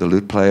York, the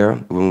lute player,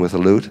 the woman with a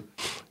lute.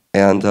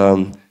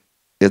 And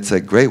it's a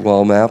great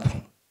wall map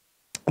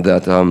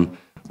that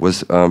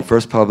was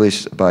first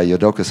published by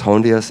Jodocus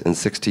Hondius in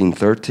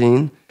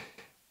 1613.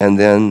 And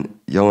then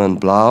Johan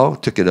Blau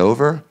took it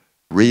over,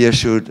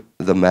 reissued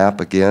the map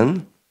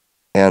again,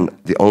 and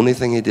the only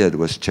thing he did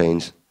was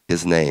change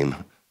his name.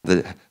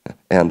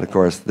 And of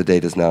course, the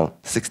date is now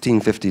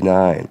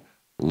 1659,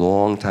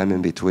 long time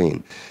in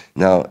between.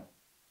 Now,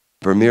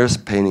 Vermeer's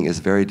painting is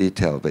very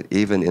detailed, but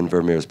even in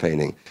Vermeer's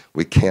painting,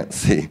 we can't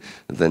see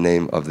the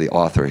name of the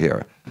author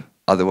here.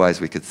 Otherwise,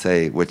 we could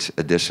say which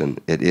edition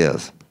it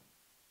is.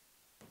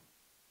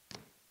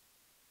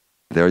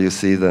 There you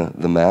see the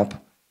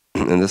map,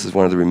 and this is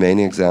one of the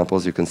remaining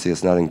examples. You can see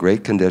it's not in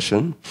great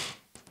condition.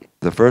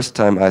 The first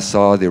time I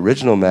saw the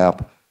original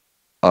map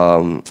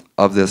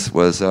of this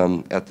was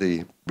at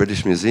the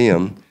British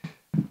Museum.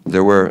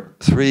 There were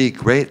 3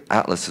 great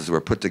atlases that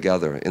were put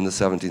together in the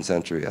 17th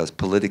century as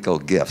political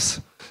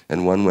gifts,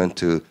 and one went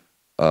to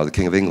the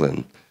King of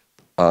England,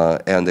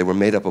 and they were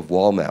made up of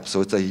wall maps.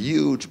 So it's a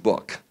huge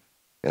book,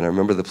 and I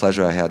remember the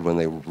pleasure I had when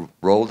they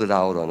rolled it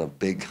out on a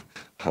big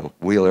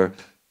wheeler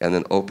and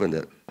then opened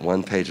it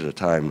one page at a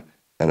time,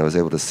 and I was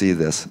able to see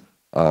this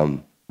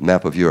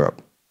map of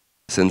Europe.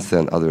 Since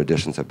then, other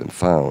editions have been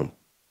found.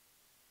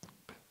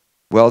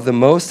 Well, the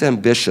most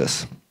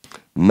ambitious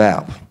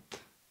map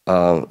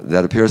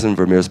that appears in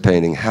Vermeer's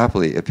painting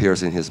happily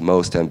appears in his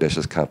most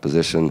ambitious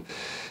composition,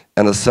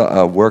 and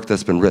a work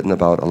that's been written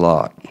about a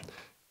lot.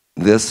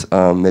 This,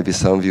 maybe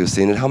some of you have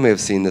seen it. How many have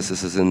seen this?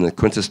 This is in the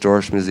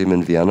Kunsthistorische Museum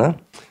in Vienna.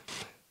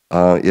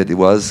 It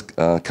was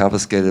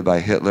confiscated by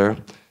Hitler.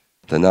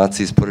 The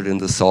Nazis put it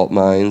into salt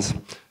mines.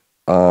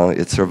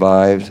 It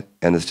survived,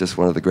 and it's just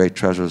one of the great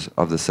treasures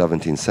of the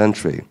 17th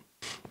century.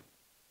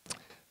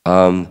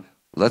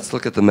 Let's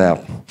look at the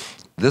map.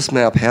 This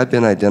map had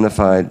been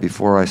identified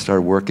before I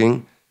started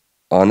working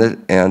on it,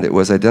 and it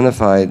was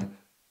identified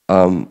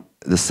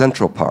the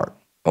central part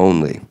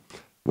only,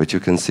 which you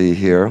can see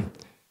here.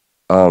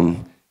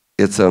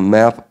 It's a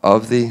map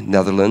of the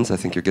Netherlands. I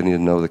think you're getting to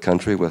know the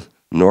country with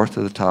north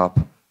to the top,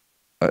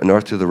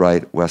 north to the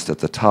right, west at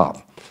the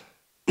top.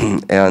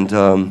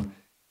 And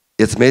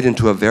it's made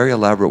into a very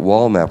elaborate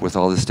wall map with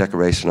all this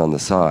decoration on the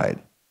side.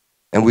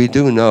 And we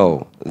do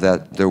know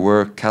that there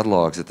were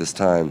catalogs at this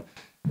time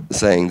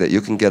saying that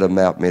you can get a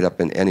map made up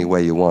in any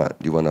way you want.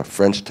 Do you want a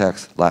French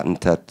text, Latin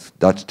text,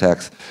 Dutch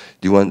text?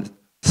 Do you want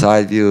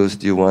side views?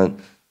 Do you want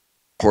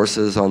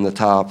horses on the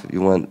top?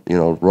 You want,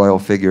 royal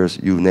figures?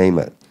 You name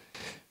it.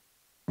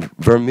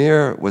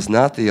 Vermeer was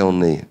not the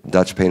only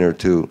Dutch painter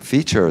to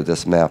feature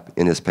this map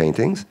in his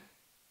paintings.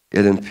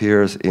 It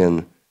appears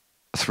in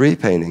 3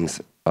 paintings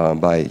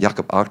by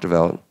Jacob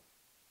Achterveld,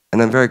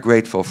 and I'm very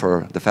grateful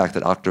for the fact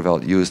that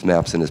Achterveld used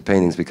maps in his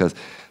paintings, because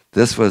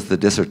this was the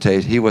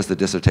dissertation. He was the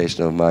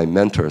dissertation of my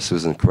mentor,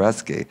 Susan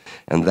Koretsky,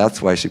 and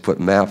that's why she put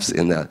maps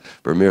in that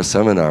Vermeer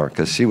seminar,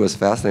 because she was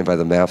fascinated by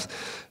the maps,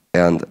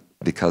 and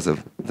because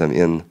of them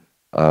in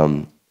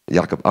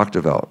Jacob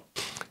Achterveld.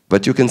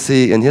 But you can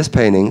see in his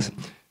paintings,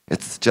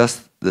 it's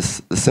just the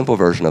simple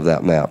version of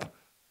that map.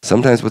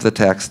 Sometimes with the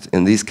text.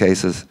 In these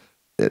cases,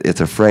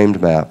 it's a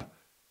framed map,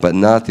 but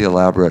not the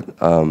elaborate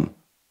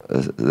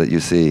that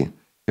you see.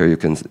 Here you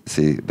can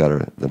see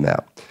better the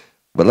map.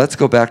 But let's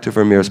go back to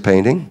Vermeer's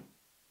painting,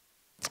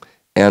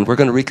 and we're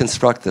going to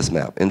reconstruct this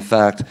map. In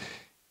fact,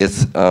 it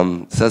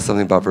says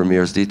something about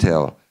Vermeer's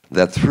detail,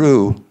 that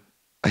through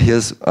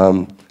his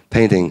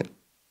painting,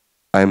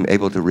 I'm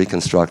able to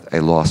reconstruct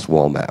a lost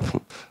wall map,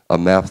 a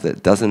map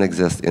that doesn't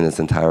exist in its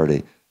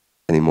entirety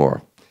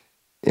anymore.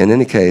 In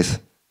any case,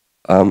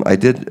 I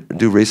did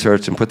do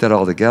research and put that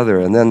all together,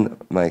 and then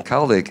my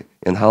colleague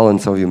in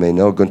Holland, some of you may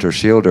know, Gunther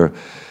Schilder,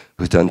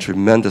 who's done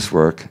tremendous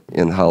work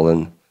in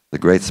Holland, the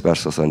great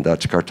specialist on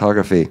Dutch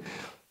cartography.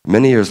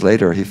 Many years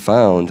later, he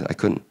found,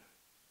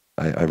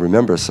 I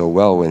remember so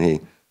well when he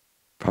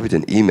probably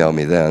didn't email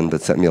me then,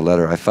 but sent me a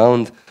letter. I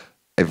found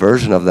a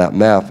version of that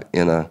map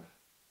in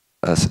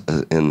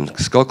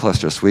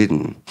Skullcluster,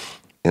 Sweden,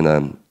 in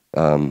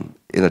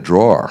a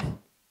drawer.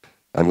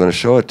 I'm going to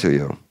show it to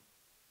you.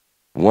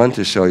 One,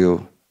 to show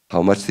you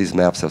how much these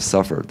maps have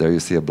suffered. There you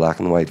see a black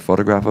and white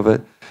photograph of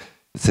it.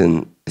 It's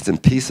in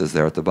pieces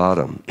there at the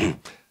bottom.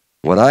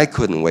 What I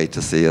couldn't wait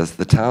to see is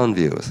the town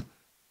views.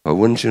 But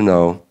wouldn't you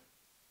know,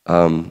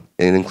 it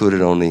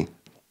included only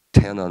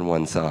 10 on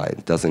one side.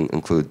 It doesn't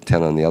include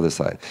 10 on the other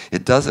side.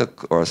 It does, of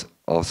course,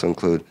 also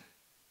include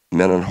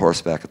men on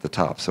horseback at the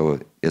top, so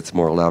it's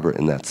more elaborate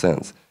in that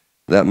sense.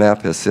 That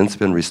map has since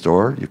been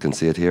restored. You can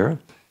see it here.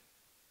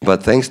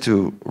 But thanks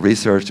to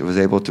research, it was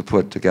able to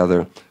put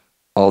together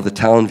all the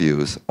town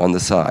views on the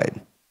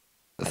side,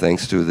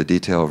 thanks to the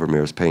detail of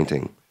Vermeer's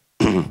painting.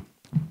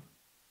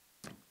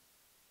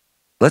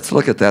 Let's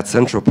look at that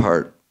central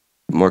part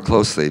more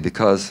closely,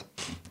 because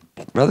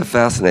rather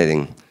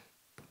fascinating.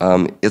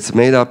 It's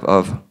made up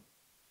of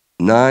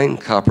 9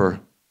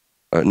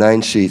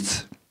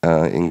 sheets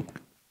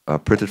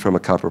printed from a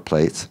copper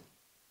plates.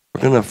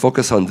 We're going to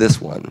focus on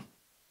this one.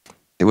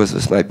 It was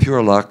just my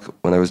pure luck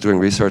when I was doing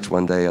research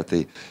one day at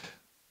the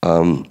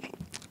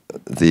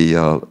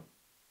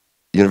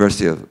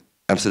University of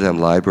Amsterdam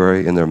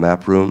Library in their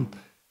map room,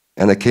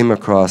 and I came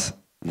across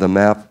the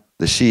map,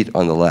 the sheet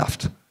on the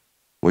left,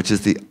 which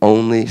is the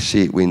only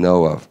sheet we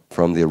know of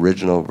from the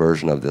original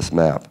version of this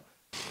map.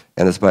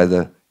 And it's by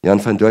the Jan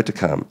van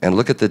Deutekamp. And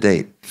look at the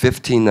date,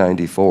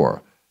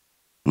 1594.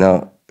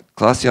 Now,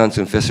 Klaus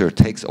Janssen Visser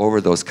takes over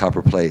those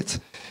copper plates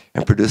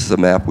and produces a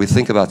map, we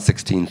think about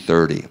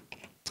 1630,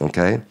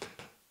 okay?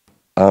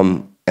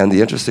 And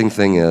the interesting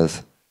thing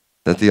is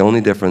that the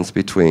only difference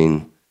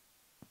between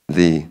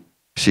the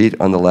sheet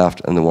on the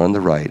left and the one on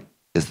the right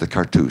is the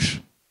cartouche.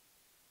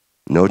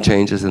 No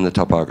changes in the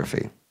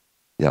topography.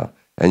 Yeah,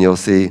 and you'll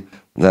see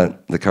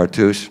that the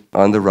cartouche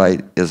on the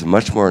right is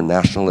much more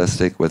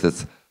nationalistic with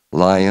its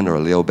lion or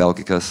Leo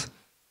Belgicus,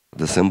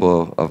 the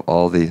symbol of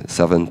all the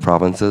 7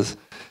 provinces,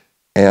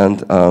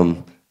 and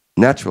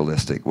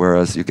naturalistic,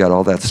 whereas you got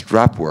all that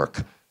strap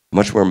work,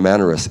 much more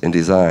mannerist in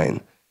design.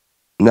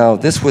 Now,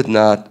 this would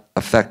not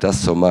affect us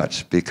so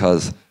much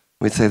because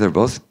we'd say they're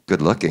both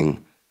good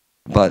looking,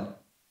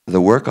 but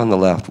the work on the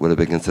left would have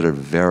been considered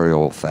very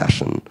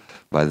old-fashioned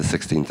by the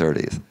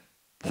 1630s.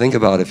 Think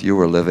about if you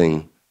were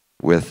living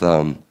with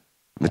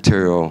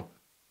material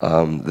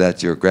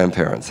that your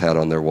grandparents had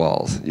on their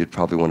walls. You'd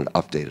probably want to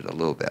update it a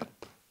little bit.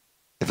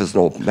 If it's an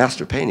old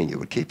master painting, you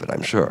would keep it,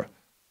 I'm sure.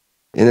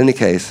 In any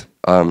case,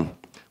 we're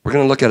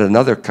going to look at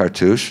another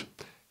cartouche,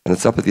 and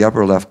it's up at the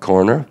upper left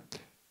corner.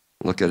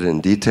 Look at it in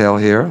detail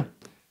here,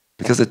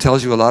 because it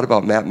tells you a lot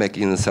about map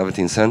making in the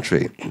 17th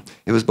century.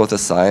 It was both a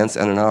science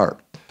and an art.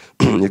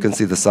 You can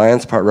see the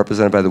science part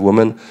represented by the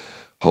woman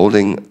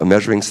holding a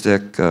measuring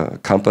stick, a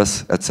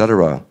compass,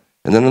 etc.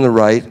 And then on the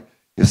right,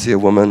 you see a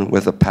woman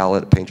with a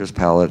palette, a painter's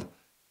palette,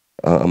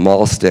 a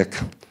maul stick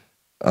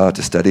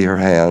to steady her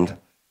hand,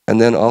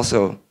 and then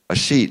also a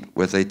sheet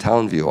with a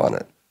town view on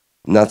it.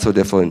 Not so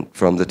different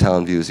from the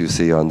town views you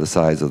see on the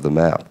sides of the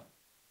map.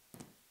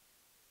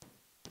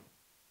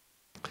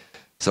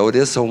 So it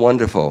is so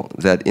wonderful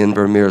that in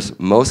Vermeer's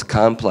most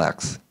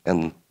complex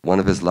and one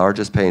of his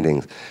largest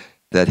paintings,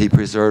 that he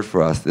preserved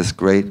for us this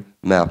great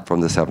map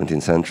from the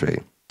 17th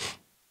century.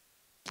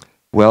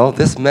 Well,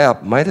 this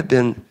map might have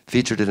been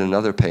featured in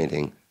another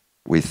painting,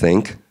 we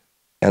think,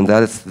 and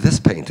that is this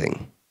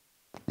painting.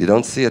 You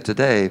don't see it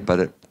today, but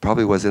it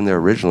probably was in there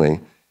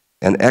originally.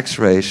 And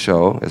X-rays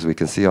show, as we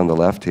can see on the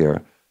left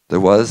here, there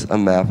was a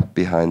map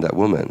behind that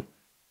woman.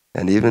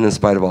 And even in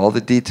spite of all the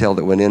detail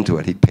that went into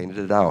it, he painted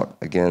it out.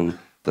 Again,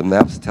 the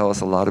maps tell us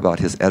a lot about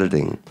his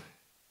editing.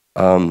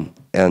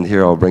 And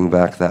here I'll bring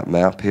back that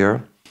map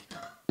here.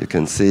 You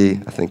can see,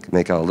 I think,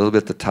 make out a little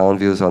bit the town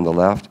views on the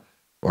left,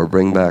 or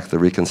bring back the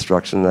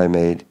reconstruction that I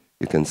made.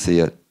 You can see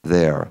it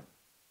there.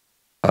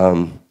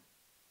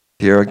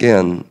 Here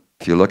again,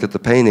 if you look at the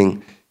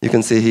painting, you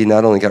can see he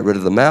not only got rid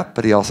of the map,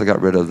 but he also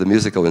got rid of the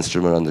musical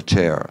instrument on the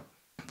chair.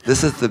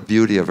 This is the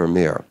beauty of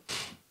Vermeer.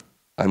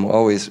 I'm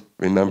always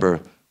remember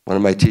one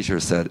of my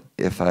teachers said,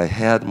 if I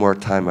had more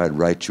time, I'd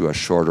write you a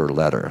shorter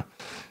letter.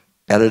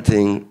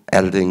 Editing,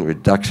 editing,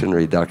 reduction,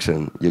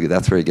 reduction,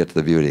 that's where you get to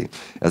the beauty.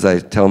 As I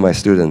tell my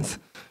students,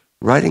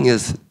 writing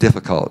is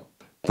difficult,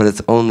 but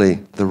it's only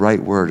the right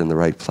word in the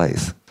right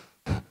place.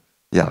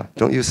 Yeah,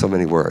 don't use so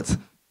many words.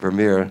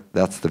 Vermeer,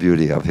 that's the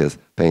beauty of his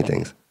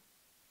paintings.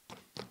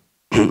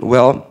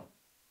 Well,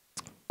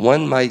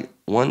 one might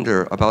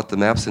wonder about the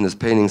maps in his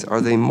paintings,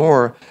 are they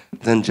more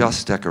than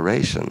just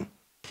decoration?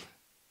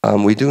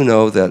 We do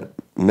know that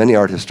many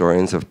art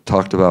historians have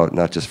talked about,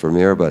 not just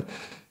Vermeer, but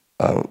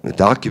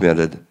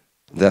documented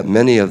that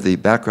many of the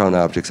background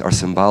objects are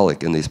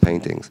symbolic in these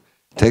paintings.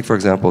 Take, for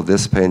example,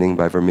 this painting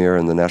by Vermeer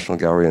in the National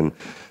Gallery in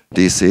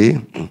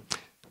DC.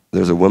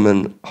 There's a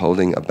woman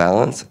holding a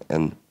balance,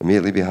 and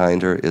immediately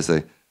behind her is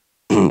a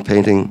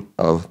painting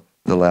of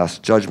the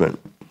Last Judgment.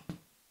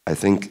 I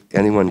think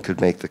anyone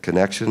could make the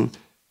connection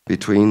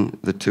between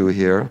the two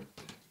here,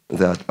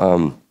 that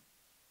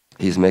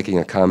he's making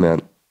a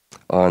comment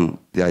on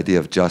the idea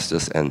of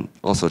justice and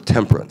also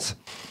temperance.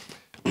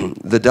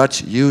 The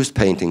Dutch used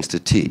paintings to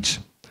teach.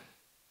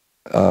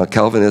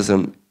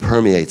 Calvinism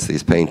permeates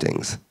these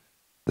paintings.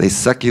 They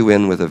suck you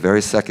in with a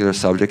very secular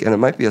subject, and it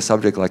might be a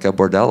subject like a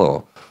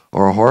bordello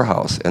or a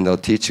whorehouse, and they'll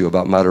teach you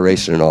about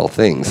moderation in all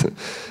things.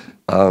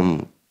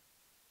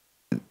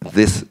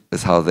 This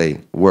is how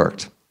they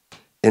worked.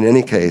 In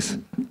any case,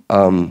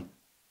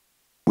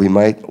 we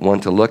might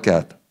want to look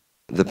at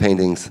the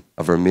paintings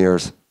of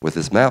Vermeer's with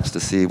his maps to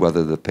see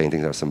whether the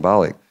paintings are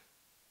symbolic.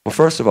 Well,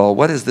 first of all,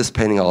 what is this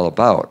painting all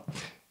about?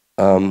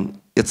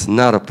 It's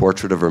not a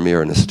portrait of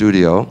Vermeer in a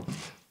studio.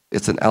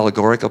 It's an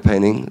allegorical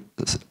painting,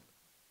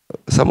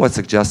 somewhat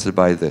suggested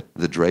by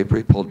the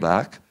drapery pulled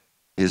back.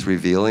 He's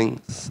revealing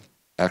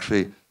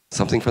actually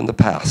something from the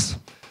past.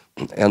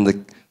 And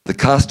the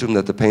costume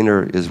that the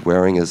painter is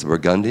wearing is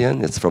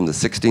Burgundian. It's from the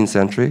 16th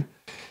century.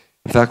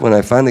 In fact, when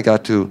I finally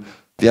got to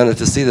Vienna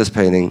to see this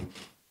painting,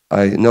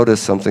 I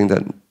noticed something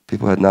that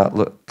people had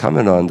not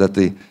commented on, that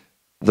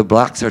the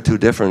blacks are two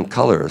different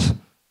colors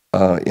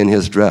in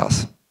his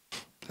dress.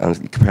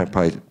 You can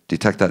probably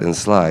detect that in the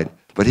slide.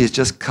 But he's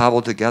just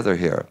cobbled together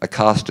here a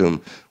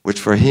costume which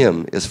for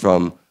him is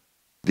from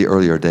the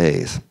earlier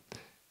days.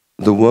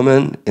 The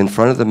woman in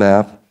front of the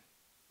map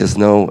is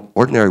no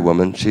ordinary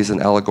woman. She's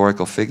an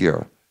allegorical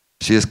figure.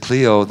 She is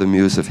Clio, the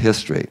muse of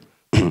history.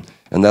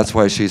 And that's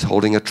why she's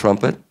holding a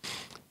trumpet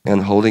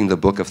and holding the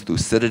book of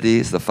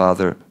Thucydides, the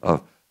father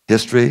of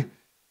history.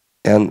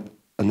 And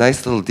a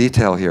nice little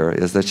detail here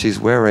is that she's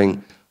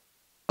wearing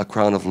a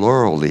crown of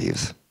laurel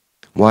leaves.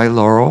 Why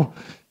laurel?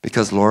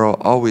 Because laurel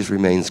always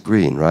remains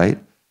green, right?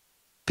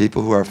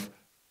 People who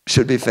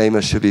should be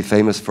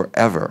famous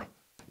forever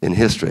in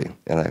history.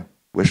 And I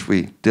wish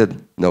we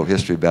did know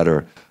history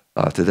better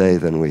today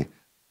than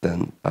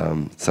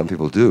some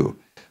people do.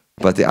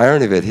 But the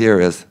irony of it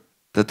here is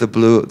that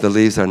the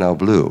leaves are now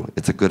blue.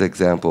 It's a good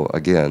example,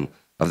 again,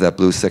 of that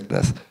blue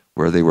sickness,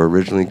 where they were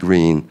originally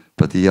green,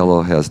 but the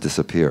yellow has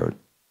disappeared.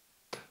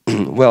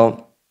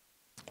 Well,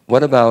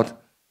 what about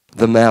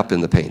the map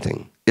in the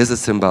painting? Is it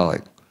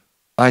symbolic?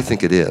 I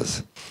think it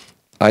is.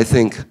 I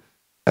think,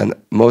 and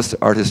most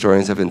art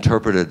historians have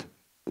interpreted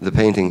the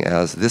painting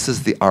as, this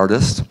is the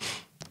artist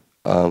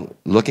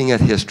looking at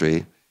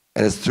history,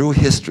 and it's through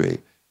history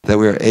that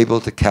we are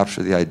able to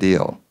capture the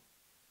ideal.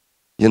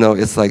 You know,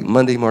 it's like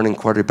Monday morning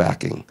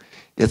quarterbacking.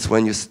 It's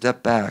when you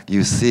step back,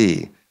 you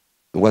see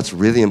what's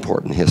really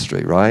important in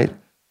history, right?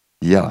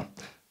 Yeah.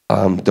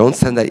 Don't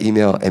send that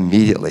email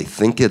immediately.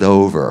 Think it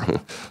over.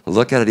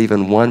 Look at it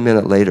even 1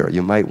 minute later.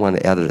 You might want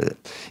to edit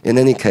it. In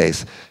any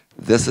case,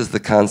 this is the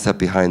concept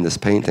behind this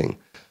painting.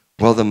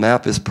 Well, the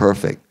map is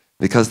perfect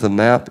because the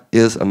map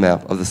is a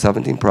map of the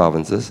 17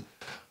 provinces,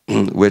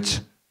 which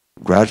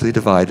gradually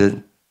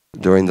divided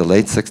during the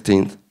late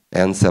 16th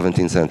and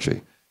 17th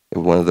century.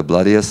 One of the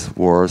bloodiest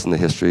wars in the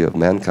history of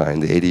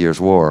mankind, the 80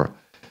 Years' War.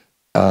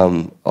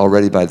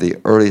 Already by the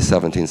early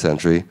 17th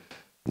century,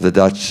 the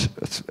Dutch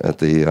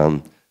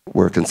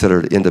were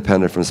considered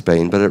independent from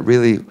Spain, but it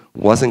really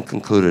wasn't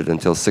concluded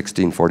until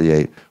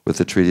 1648 with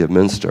the Treaty of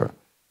Münster.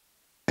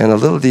 And a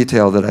little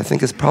detail that I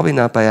think is probably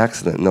not by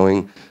accident,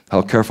 knowing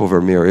how careful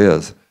Vermeer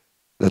is,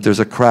 that there's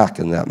a crack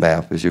in that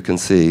map, as you can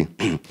see,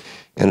 and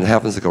it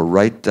happens to go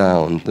right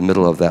down the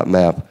middle of that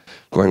map,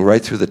 going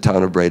right through the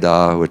town of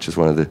Breda, which is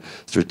one of the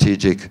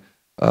strategic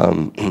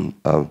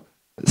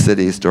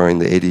cities during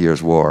the 80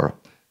 Years' War,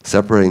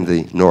 separating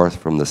the north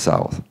from the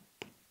south.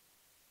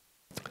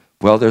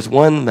 Well, there's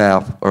one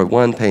map, or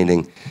one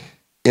painting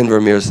in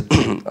Vermeer's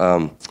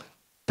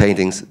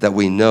paintings that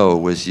we know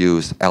was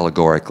used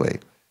allegorically.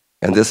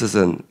 And this is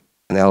an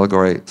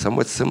allegory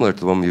somewhat similar to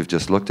the one you've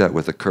just looked at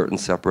with the curtain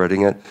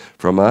separating it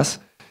from us.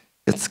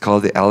 It's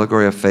called the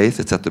Allegory of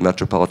Faith. It's at the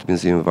Metropolitan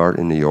Museum of Art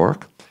in New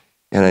York.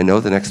 And I know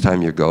the next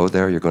time you go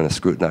there, you're going to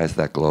scrutinize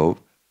that globe,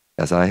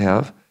 as I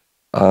have.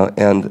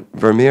 And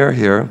Vermeer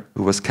here,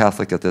 who was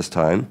Catholic at this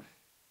time,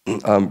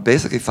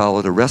 basically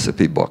followed a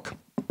recipe book.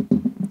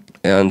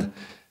 And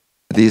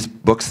these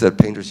books that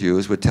painters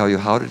use would tell you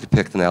how to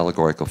depict an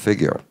allegorical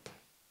figure.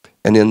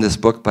 And in this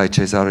book by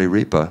Cesare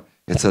Ripa,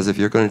 it says if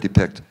you're going to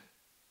depict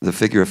the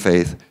figure of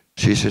faith,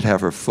 she should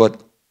have her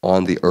foot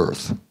on the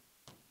earth.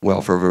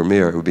 Well, for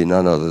Vermeer, it would be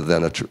none other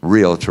than a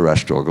real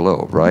terrestrial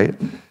globe, right?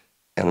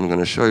 And I'm going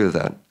to show you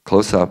that.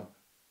 Close up,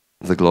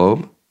 the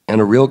globe, and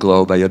a real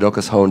globe by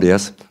Jodocus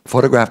Hondius,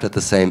 photographed at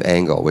the same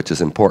angle, which is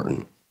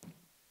important.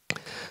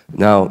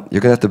 Now,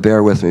 you're going to have to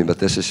bear with me, but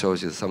this just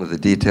shows you some of the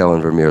detail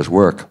in Vermeer's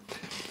work.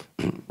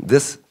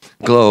 This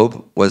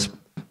globe was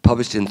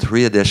published in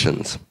 3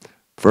 editions.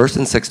 First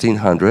in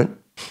 1600,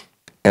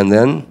 and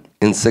then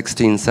in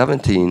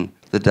 1617,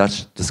 the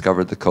Dutch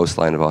discovered the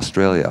coastline of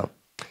Australia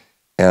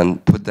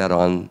and put that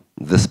on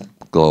this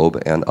globe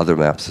and other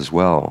maps as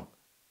well.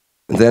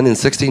 And then in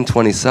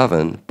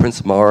 1627,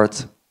 Prince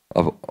Maurits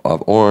of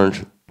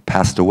Orange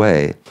passed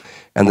away,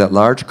 and that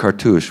large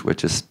cartouche,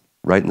 which is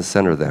right in the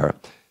center there,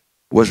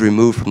 was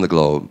removed from the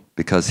globe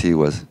because he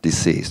was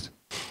deceased.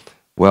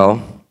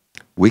 Well,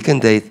 we can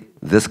date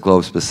this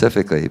globe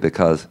specifically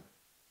because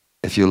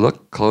if you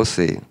look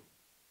closely,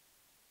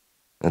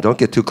 and don't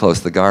get too close,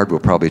 the guard will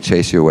probably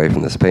chase you away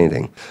from this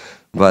painting,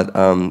 but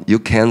you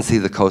can see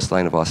the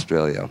coastline of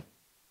Australia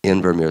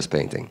in Vermeer's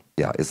painting.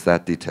 Yeah, it's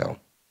that detail.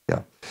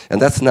 Yeah,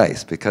 and that's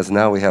nice because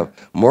now we have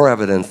more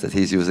evidence that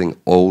he's using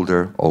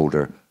older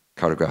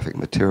cartographic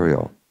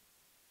material.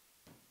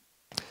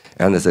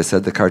 And as I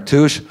said, the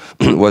cartouche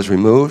was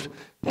removed.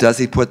 Does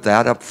he put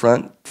that up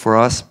front for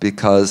us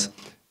because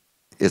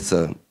it's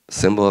a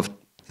symbol of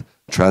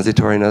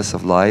transitoriness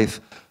of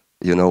life?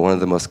 You know, one of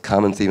the most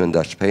common themes in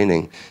Dutch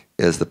painting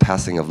is the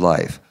passing of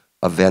life,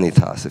 a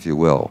vanitas, if you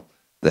will,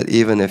 that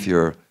even if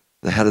you're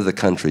the head of the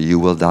country, you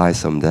will die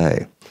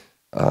someday.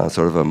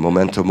 Sort of a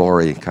memento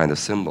mori kind of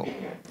symbol.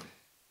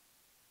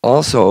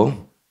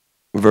 Also,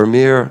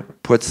 Vermeer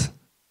puts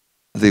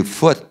the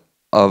foot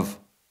of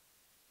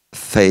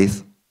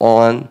faith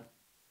on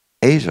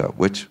Asia,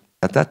 which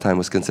at that time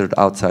was considered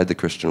outside the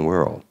Christian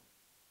world.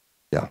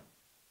 Yeah.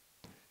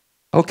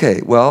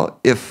 Okay, well,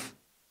 if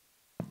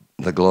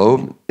the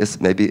globe is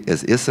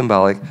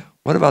symbolic,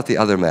 what about the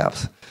other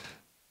maps?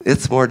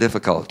 It's more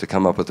difficult to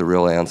come up with a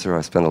real answer.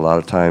 I spent a lot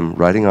of time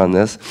writing on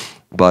this,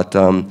 but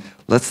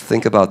let's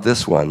think about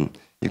this one.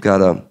 You've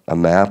got a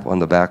map on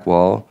the back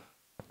wall,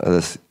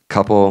 this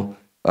couple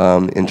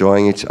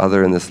enjoying each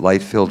other in this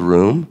light-filled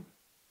room.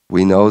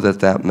 We know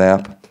that that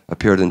map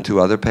appeared in 2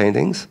 other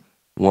paintings,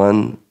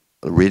 one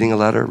reading a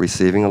letter,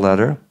 receiving a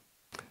letter.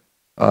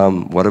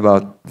 What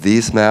about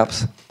these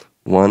maps?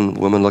 One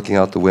woman looking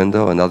out the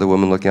window, another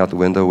woman looking out the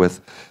window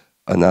with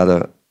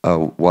not a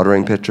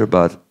watering pitcher,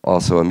 but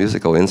also a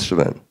musical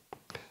instrument.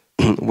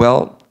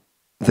 Well,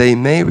 they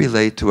may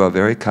relate to a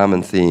very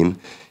common theme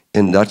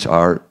in Dutch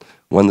art,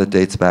 one that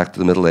dates back to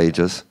the Middle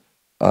Ages,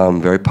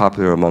 very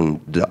popular among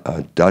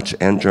Dutch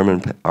and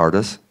German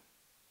artists,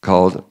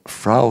 called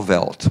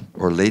Vrouwwelt,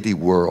 or Lady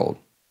World.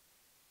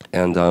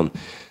 And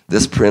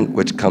this print,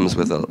 which comes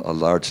with a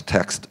large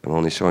text, I'm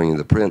only showing you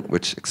the print,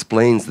 which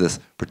explains this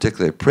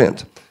particular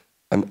print.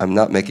 I'm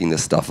not making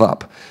this stuff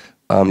up.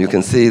 You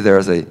can see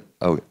there's a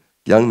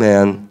young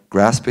man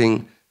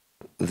grasping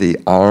the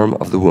arm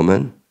of the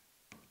woman,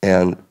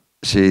 and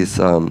she's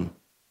got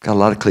a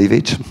lot of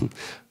cleavage.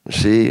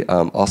 She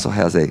also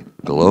has a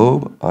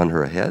globe on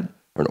her head,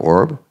 or an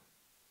orb,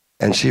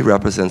 and she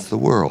represents the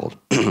world.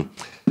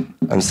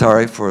 I'm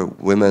sorry for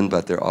women,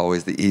 but they're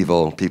always the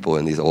evil people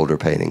in these older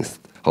paintings.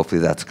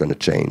 Hopefully that's going to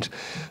change.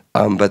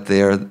 But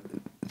they're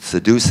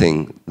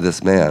seducing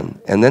this man.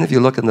 And then if you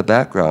look in the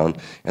background,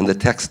 and the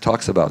text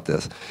talks about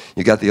this,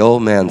 you got the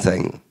old man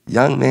saying,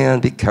 young man,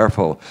 be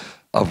careful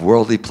of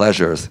worldly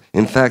pleasures.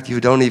 In fact,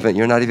 you're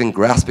not even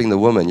grasping the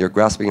woman, you're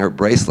grasping her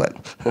bracelet.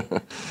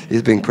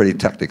 He's being pretty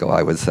technical,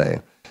 I would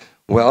say.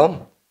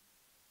 Well,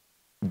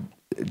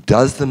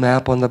 does the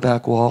map on the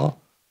back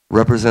wall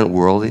represent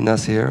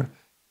worldliness here?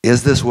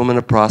 Is this woman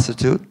a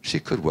prostitute? She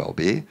could well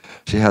be.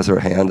 She has her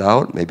hand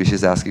out. Maybe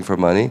she's asking for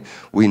money.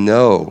 We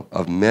know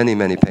of many,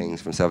 many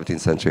paintings from 17th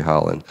century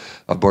Holland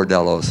of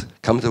bordellos.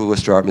 Come to the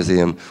Worcester Art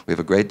Museum. We have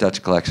a great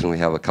Dutch collection. We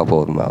have a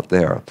couple of them out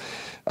there.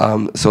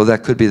 So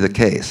that could be the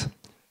case.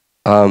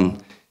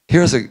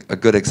 Here's a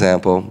good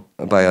example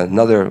by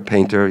another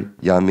painter,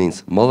 Jan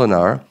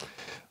Molenaar.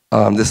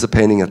 This is a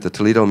painting at the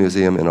Toledo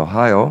Museum in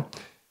Ohio.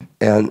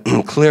 And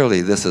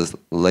clearly this is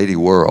Lady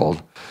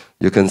World.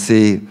 You can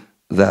see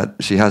that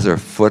she has her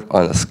foot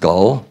on a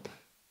skull.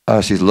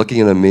 She's looking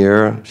in a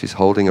mirror. She's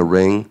holding a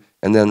ring.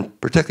 And then,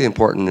 particularly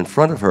important, in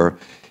front of her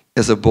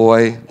is a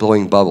boy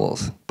blowing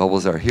bubbles.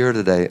 Bubbles are here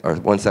today, are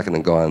 1 second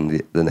and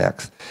gone the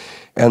next.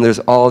 And there's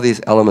all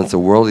these elements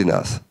of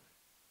worldliness.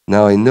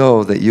 Now, I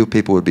know that you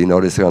people would be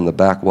noticing on the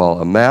back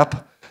wall a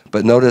map,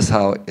 but notice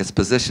how it's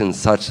positioned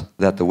such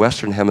that the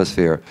Western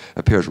Hemisphere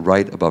appears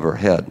right above her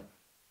head.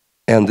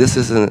 And this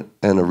isn't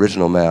an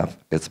original map.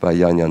 It's by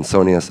Jan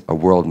Jansonius, a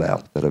world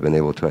map that I've been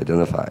able to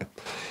identify.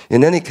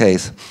 In any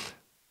case,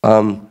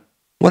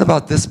 what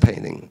about this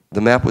painting?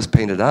 The map was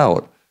painted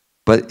out,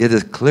 but it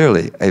is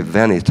clearly a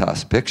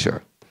vanitas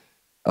picture.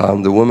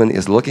 The woman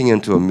is looking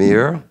into a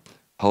mirror,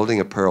 holding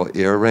a pearl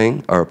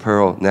earring or a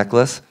pearl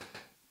necklace.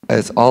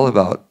 It's all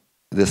about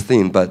this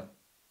theme, but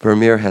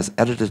Vermeer has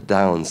edited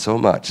down so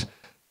much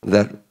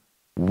that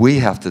we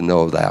have to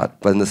know that.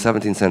 But in the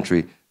 17th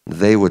century,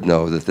 they would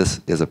know that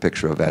this is a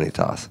picture of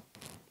vanitas.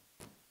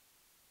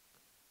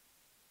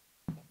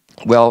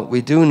 Well,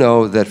 we do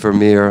know that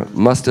Vermeer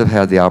must have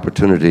had the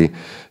opportunity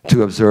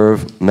to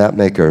observe map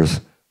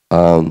makers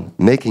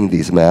making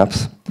these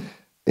maps.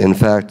 In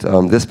fact,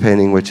 this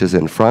painting, which is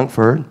in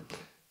Frankfurt,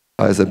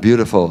 is a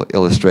beautiful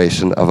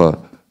illustration of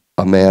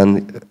a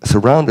man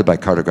surrounded by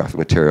cartographic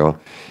material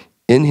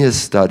in his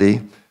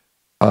study,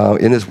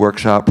 in his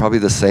workshop, probably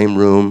the same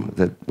room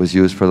that was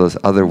used for those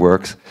other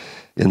works.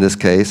 In this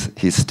case,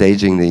 he's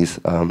staging these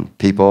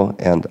people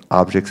and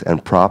objects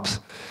and props.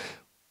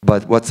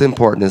 But what's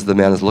important is the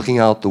man is looking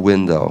out the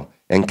window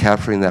and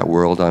capturing that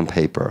world on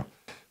paper,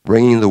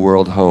 bringing the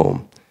world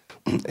home.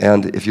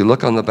 And if you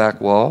look on the back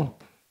wall,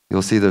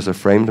 you'll see there's a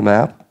framed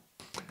map.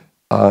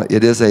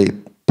 It is a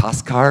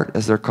postkart,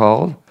 as they're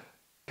called.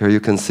 Here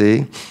you can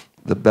see.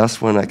 The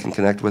best one I can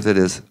connect with it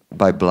is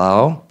by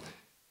Blau.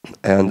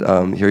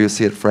 And here you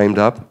see it framed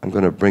up. I'm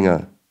going to bring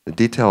a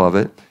detail of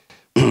it.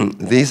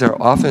 These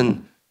are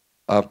often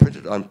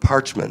printed on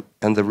parchment,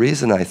 and the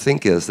reason I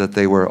think is that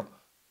they were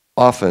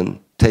often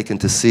taken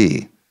to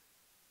sea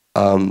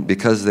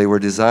because they were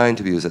designed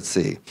to be used at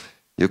sea.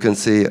 You can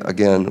see,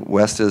 again,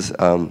 west is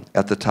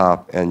at the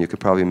top, and you could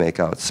probably make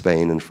out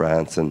Spain and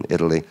France and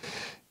Italy.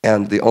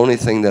 And the only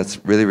thing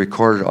that's really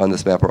recorded on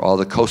this map are all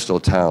the coastal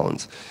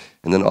towns,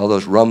 and then all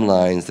those rum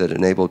lines that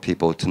enabled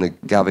people to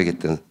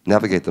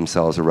navigate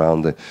themselves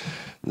around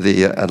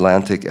the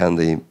Atlantic and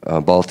the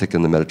Baltic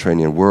and the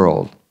Mediterranean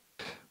world.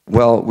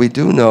 Well, we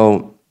do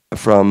know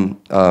from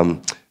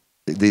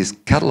these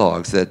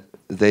catalogs that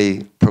they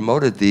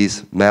promoted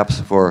these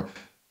maps for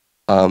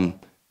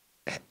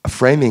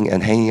framing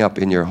and hanging up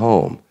in your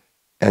home.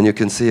 And you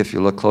can see, if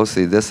you look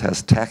closely, this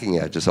has tacking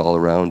edges all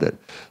around it.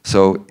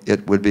 So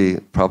it would be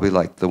probably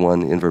like the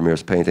one in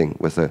Vermeer's painting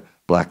with a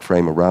black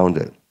frame around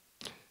it.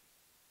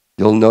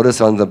 You'll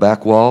notice on the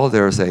back wall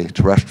there's a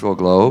terrestrial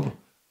globe.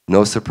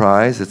 No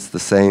surprise, it's the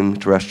same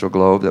terrestrial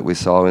globe that we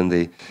saw in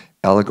the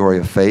Allegory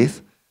of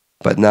Faith.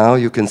 But now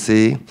you can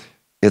see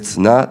it's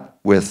not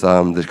with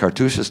the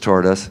cartouches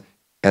tortoise,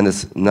 and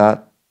it's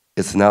now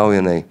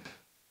in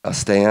a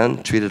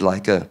stand, treated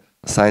like a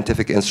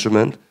scientific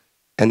instrument.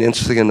 And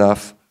interesting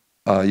enough,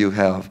 you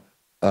have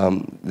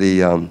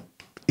the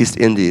East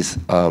Indies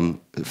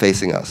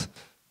facing us.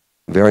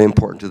 Very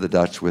important to the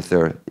Dutch with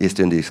their East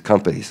Indies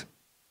companies.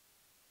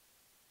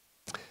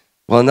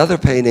 Well, another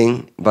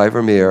painting by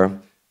Vermeer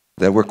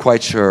that we're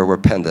quite sure were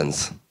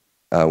pendants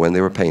when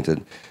they were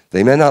painted.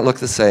 They may not look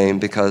the same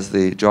because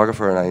the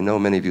geographer, and I know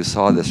many of you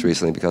saw this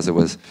recently because it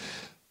was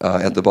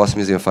at the Boston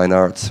Museum of Fine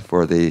Arts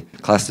for the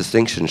Class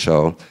Distinction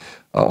show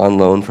on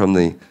loan from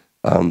the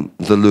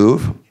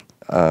Louvre.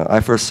 I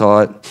first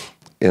saw it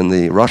in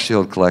the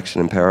Rothschild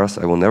collection in Paris.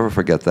 I will never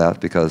forget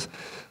that because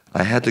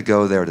I had to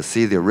go there to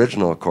see the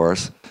original, of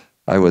course.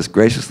 I was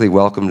graciously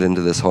welcomed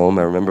into this home.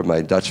 I remember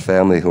my Dutch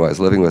family who I was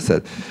living with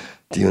said,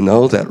 "Do you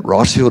know that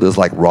Rothschild is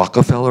like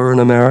Rockefeller in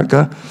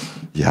America?"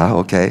 Yeah,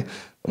 okay.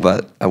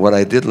 But what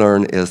I did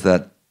learn is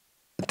that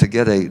to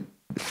get a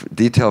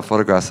detailed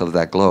photographs of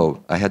that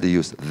globe, I had to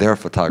use their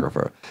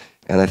photographer.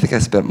 And I think I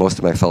spent most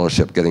of my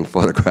fellowship getting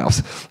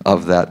photographs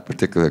of that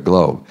particular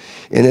globe.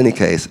 In any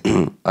case,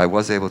 I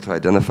was able to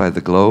identify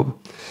the globe.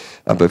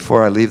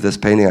 Before I leave this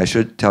painting, I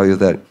should tell you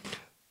that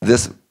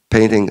this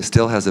painting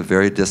still has a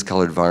very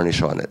discolored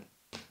varnish on it.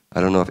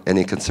 I don't know if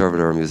any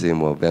conservator or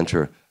museum will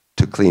venture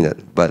to clean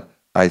it, but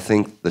I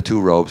think the two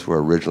robes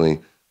were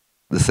originally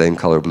the same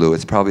color blue.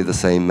 It's probably the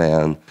same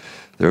man.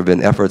 There have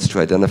been efforts to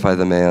identify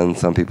the man.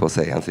 Some people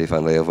say Anthony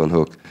van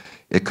Leeuwenhoek.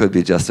 It could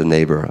be just a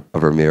neighbor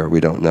of Vermeer. We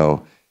don't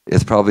know.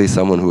 It's probably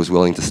someone who was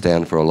willing to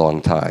stand for a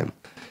long time,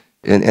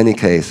 in any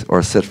case,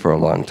 or sit for a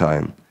long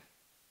time.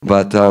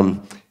 But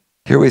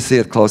here we see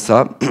it close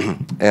up,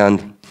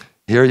 and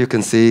here you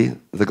can see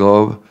the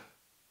globe.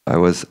 I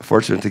was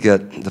fortunate to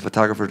get the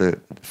photographer to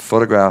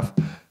photograph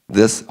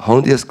this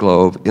Hondius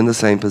globe in the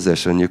same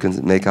position. You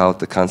can make out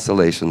the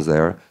constellations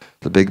there,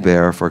 the Big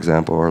Bear, for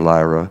example, or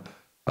Lyra,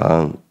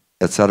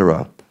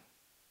 etc.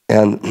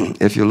 And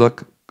if you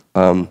look,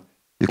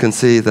 you can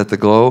see that the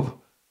globe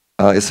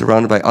is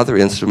surrounded by other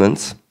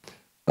instruments,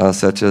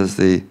 such as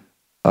the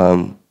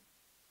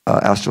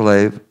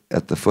astrolabe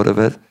at the foot of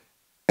it,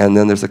 and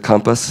then there's a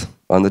compass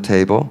on the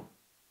table.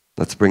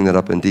 Let's bring that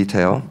up in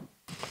detail.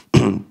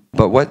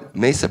 But what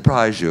may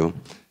surprise you,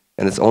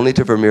 and it's only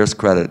to Vermeer's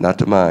credit, not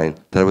to mine,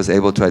 that I was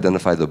able to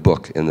identify the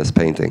book in this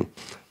painting.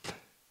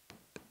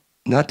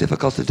 Not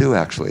difficult to do,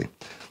 actually.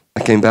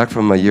 I came back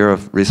from a year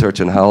of research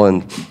in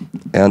Holland,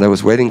 and I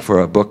was waiting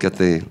for a book at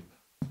the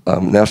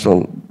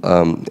National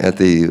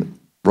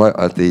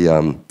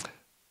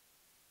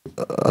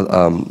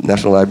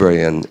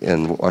Library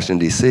in Washington,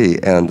 D.C.,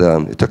 and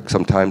it took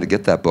some time to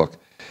get that book.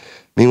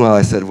 Meanwhile,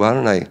 I said, why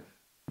don't I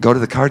go to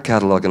the card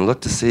catalog and look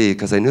to see,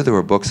 because I knew there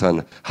were books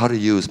on how to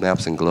use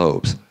maps and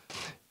globes.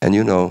 And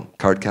you know,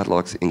 card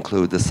catalogs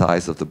include the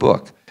size of the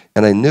book.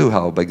 And I knew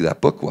how big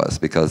that book was,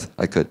 because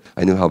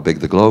I knew how big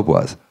the globe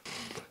was.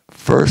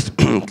 First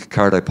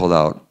card I pulled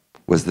out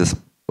was this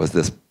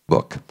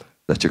book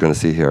that you're going to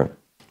see here.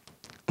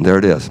 And there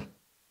it is.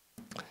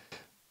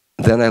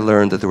 Then I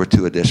learned that there were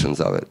two editions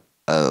of it.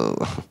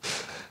 Oh.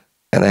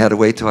 And I had to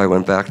wait till I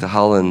went back to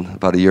Holland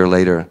about a year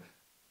later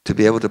to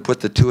be able to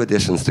put the two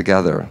editions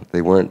together.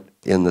 They weren't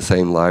in the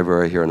same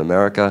library here in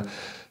America.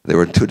 They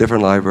were in two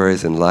different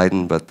libraries in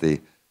Leiden, but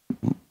the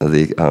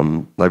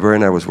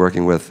librarian I was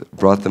working with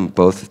brought them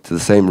both to the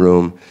same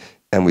room,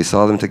 and we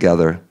saw them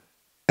together,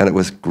 and it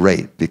was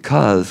great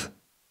because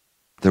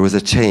there was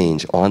a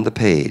change on the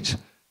page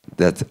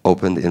that's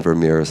opened in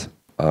Vermeer's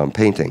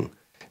painting,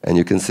 and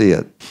you can see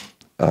it.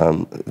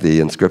 The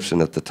inscription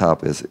at the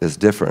top is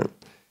different,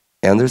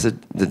 and there's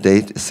the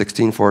date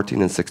 1614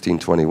 and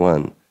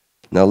 1621.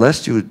 Now,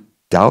 lest you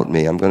doubt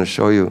me, I'm going to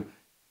show you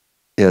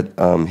it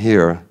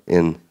here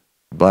in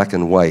black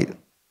and white,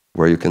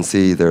 where you can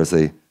see there's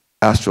a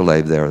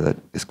astrolabe there that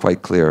is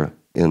quite clear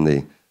in the,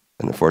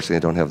 and unfortunately I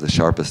don't have the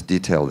sharpest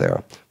detail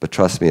there, but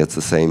trust me, it's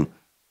the same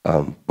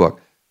book.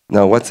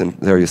 Now, what's in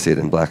there? You see it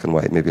in black and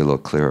white, maybe a little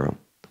clearer.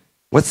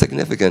 What's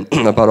significant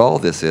about all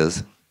this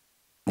is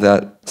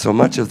that so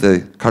much of the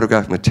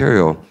cartographic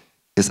material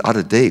is out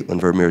of date when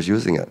Vermeer's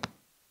using it.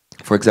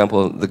 For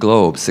example, the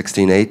globe,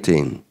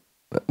 1618.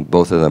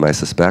 Both of them, I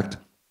suspect.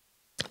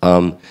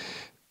 The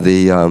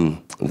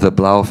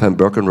Blau van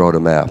Birkenrode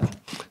map,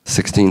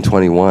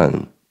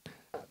 1621.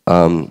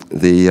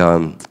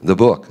 The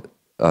book,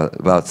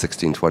 about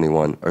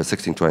 1621, or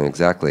 1620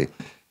 exactly.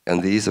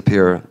 And these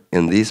appear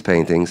in these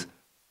paintings,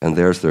 and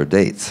there's their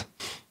dates.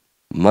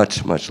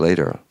 Much, much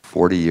later,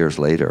 40 years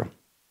later.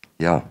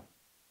 Yeah.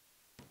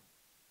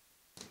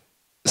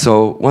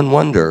 So one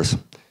wonders,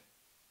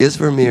 is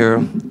Vermeer,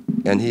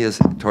 and he is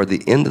toward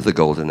the end of the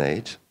Golden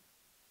Age,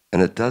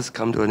 and it does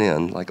come to an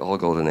end, like all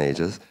golden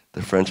ages.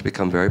 The French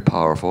become very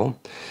powerful.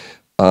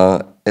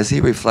 Is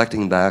he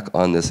reflecting back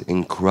on this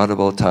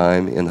incredible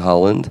time in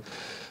Holland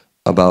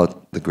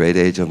about the great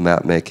age of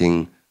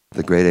mapmaking,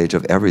 the great age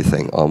of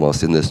everything,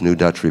 almost, in this new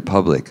Dutch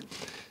Republic?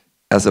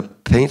 As a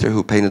painter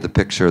who painted the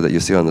picture that you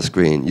see on the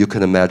screen, you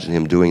can imagine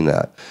him doing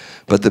that.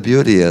 But the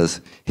beauty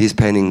is, he's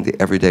painting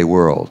the everyday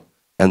world.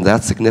 And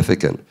that's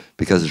significant,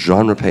 because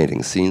genre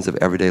painting, scenes of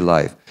everyday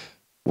life,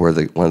 were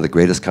one of the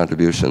greatest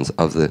contributions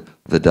of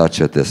the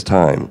Dutch at this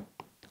time.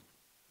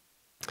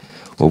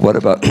 Well, what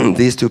about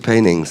these two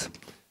paintings?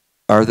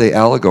 Are they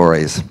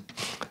allegories?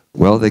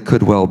 Well, they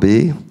could well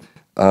be.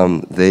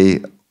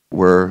 They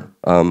were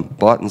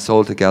bought and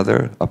sold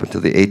together up until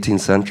the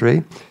 18th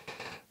century.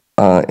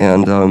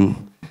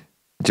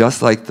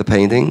 Just like the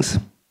paintings,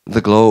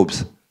 the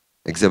globes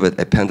exhibit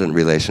a pendant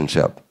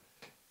relationship.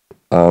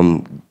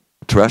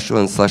 Terrestrial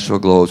and celestial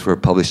globes were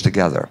published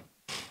together.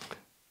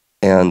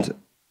 And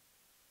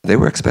they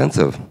were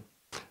expensive.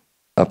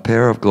 A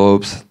pair of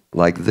globes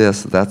like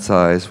this, that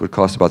size, would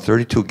cost about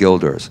 32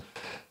 guilders.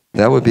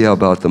 That would be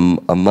about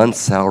a month's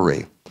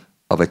salary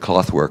of a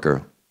cloth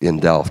worker in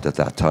Delft at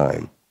that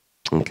time.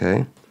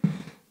 Okay?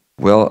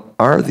 Well,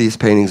 are these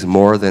paintings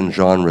more than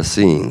genre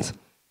scenes?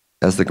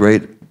 As the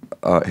great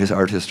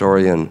art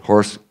historian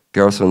Horst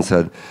Gerson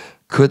said,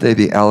 could they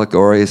be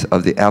allegories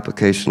of the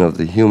application of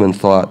the human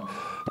thought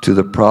to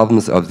the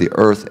problems of the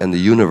earth and the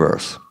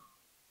universe?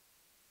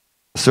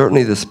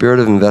 Certainly the spirit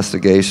of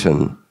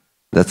investigation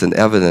that's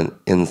evident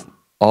in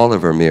all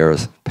of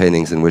Vermeer's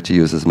paintings in which he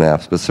uses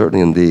maps, but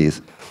certainly in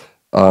these,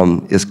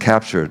 is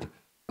captured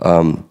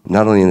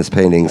not only in his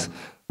paintings,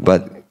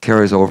 but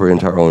carries over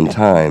into our own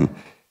time.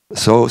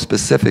 So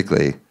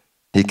specifically,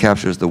 he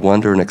captures the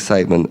wonder and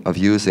excitement of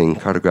using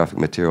cartographic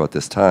material at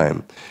this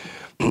time.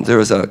 There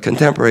was a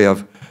contemporary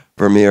of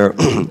Vermeer,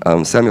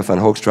 Samuel van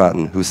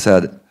Hoogstraten, who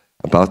said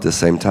about this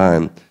same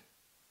time,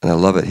 and I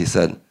love it, he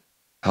said,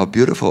 "How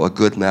beautiful a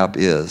good map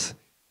is,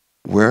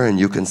 wherein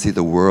you can see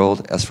the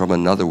world as from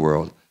another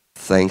world,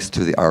 thanks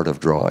to the art of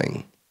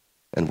drawing."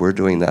 And we're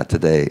doing that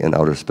today in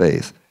outer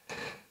space.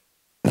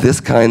 This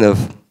kind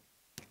of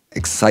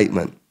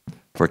excitement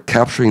for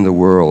capturing the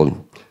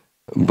world,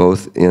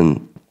 both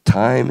in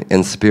time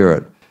and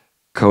spirit,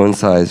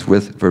 coincides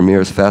with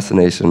Vermeer's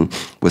fascination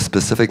with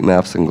specific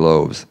maps and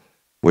globes,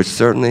 which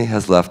certainly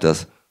has left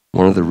us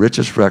one of the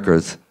richest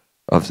records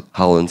of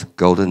Holland's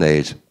golden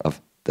age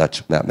of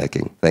Dutch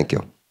mapmaking. Thank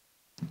you.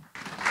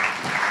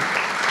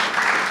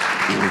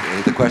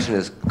 The question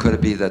is, could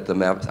it be that the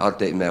maps,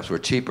 outdated maps were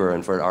cheaper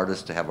and for an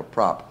artist to have a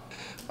prop?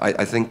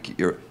 I think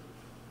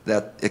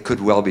that it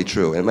could well be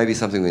true. It may be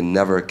something we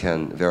never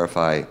can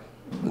verify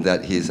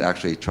that he's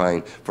actually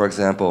trying. For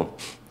example,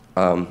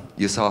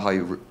 you saw how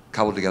you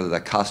cobbled together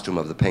that costume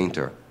of the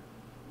painter.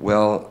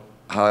 Well,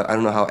 I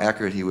don't know how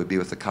accurate he would be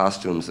with the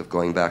costumes of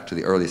going back to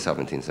the early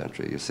 17th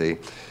century, you see.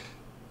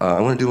 I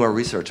want to do more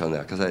research on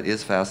that because that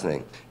is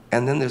fascinating.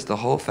 And then there's the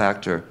whole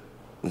factor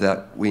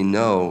that we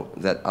know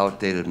that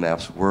outdated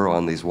maps were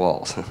on these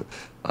walls,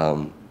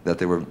 that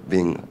they were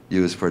being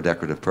used for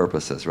decorative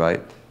purposes,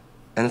 right?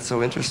 And it's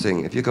so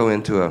interesting. If you go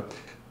into a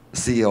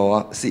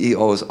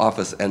CEO's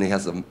office and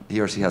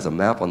he or she has a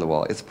map on the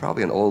wall, it's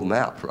probably an old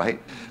map,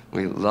 right?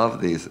 We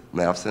love these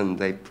maps, and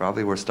they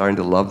probably were starting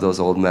to love those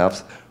old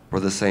maps for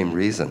the same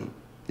reason,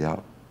 yeah.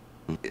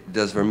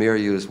 Does Vermeer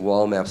use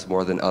wall maps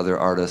more than other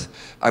artists?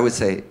 I would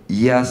say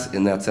yes,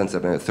 in that sense. I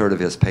mean, a third of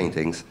his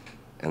paintings,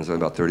 and there's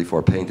only about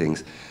 34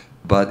 paintings,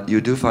 but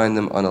you do find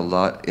them on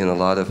in a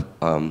lot of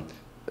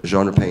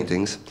genre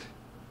paintings.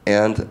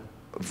 And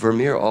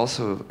Vermeer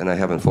also, and I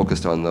haven't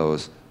focused on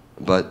those,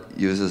 but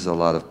uses a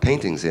lot of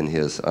paintings in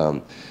his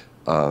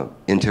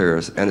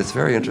interiors. And it's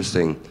very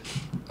interesting.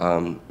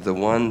 The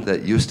one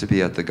that used to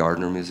be at the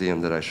Gardner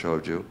Museum that I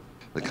showed you,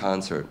 the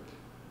concert,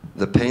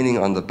 the painting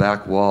on the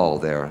back wall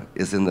there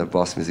is in the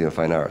Boston Museum of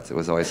Fine Arts. It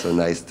was always so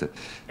nice to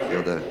be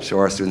able to show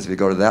our students, if you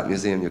go to that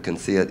museum, you can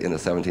see it in a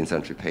 17th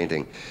century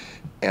painting.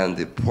 And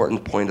the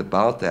important point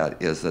about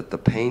that is that the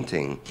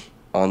painting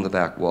on the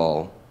back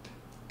wall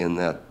in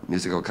that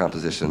musical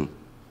composition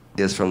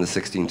is from the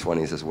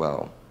 1620s as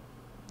well.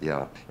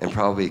 Yeah, and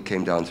probably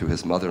came down through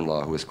his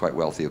mother-in-law, who was quite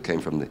wealthy, who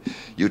came from the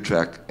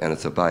Utrecht, and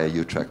it's by a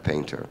Utrecht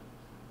painter.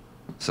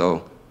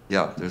 So,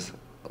 yeah, there's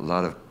a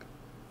lot of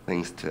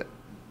things to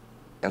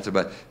answer,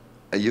 but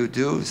you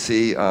do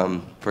see,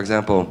 for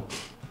example,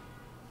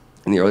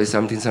 in the early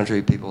 17th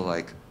century, people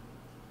like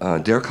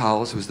Dirk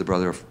Hals, who's the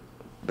brother of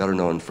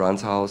better-known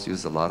Frans Hals,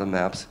 used a lot of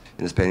maps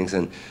in his paintings,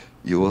 and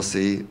you will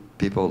see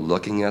people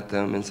looking at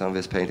them in some of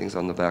his paintings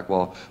on the back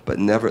wall, but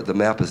never, the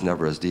map is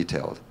never as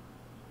detailed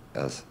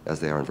as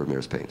they are in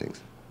Vermeer's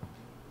paintings.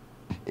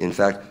 In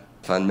fact,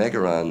 Van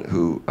Meegeren,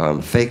 who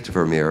faked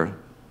Vermeer,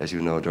 as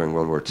you know, during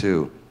World War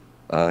II,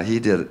 he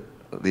did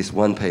at least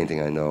one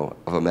painting I know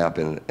of a map,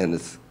 and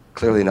it's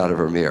clearly not a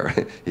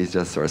Vermeer. He's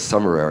just sort of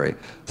summarily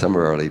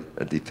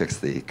depicts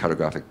the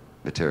cartographic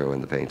material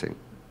in the painting.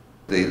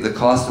 The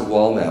cost of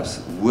wall maps,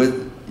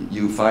 would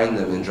you find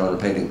them in genre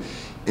painting?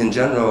 In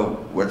general,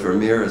 what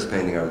Vermeer is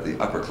painting are the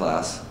upper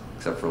class,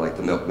 except for like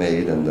the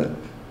milkmaid and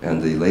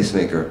the lace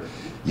maker.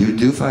 You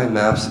do find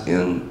maps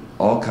in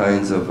all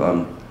kinds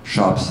of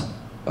shops,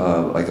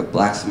 like a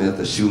blacksmith,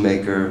 a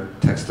shoemaker,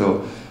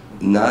 textile.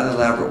 Not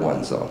elaborate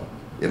ones, though.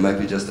 It might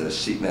be just a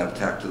sheet map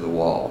tacked to the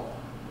wall.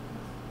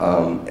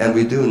 And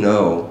we do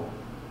know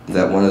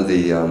that one of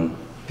the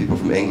people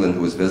from England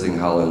who was visiting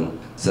Holland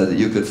said that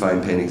you could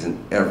find paintings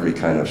in every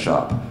kind of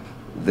shop.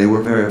 They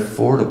were very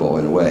affordable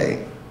in a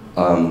way.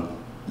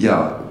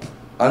 Yeah,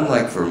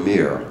 unlike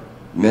Vermeer,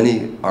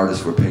 many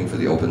artists were painting for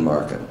the open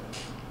market.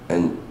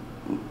 And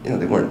you know,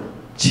 they weren't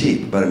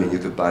cheap, but I mean, you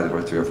could buy them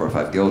for 3 or 4 or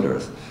 5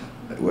 guilders.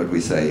 What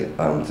we say,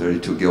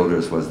 32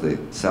 guilders was the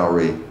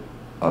salary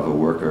of a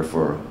worker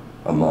for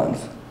a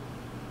month,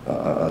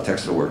 a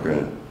textile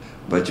worker.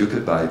 But you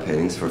could buy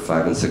paintings for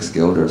 5 and 6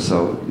 guilders,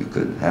 so you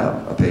could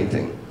have a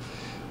painting.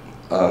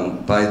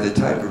 By the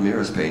time Vermeer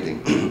is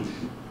painting,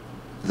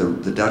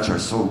 the Dutch are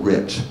so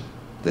rich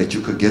that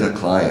you could get a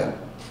client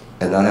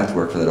and not have to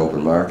work for that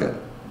open market.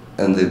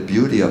 And the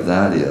beauty of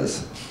that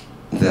is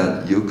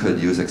that you could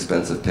use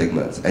expensive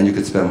pigments, and you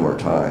could spend more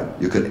time.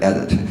 You could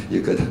edit.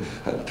 You could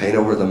paint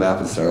over the map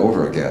and start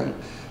over again.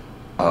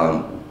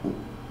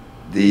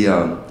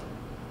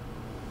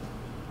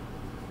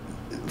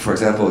 For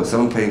example,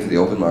 someone painting for the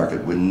open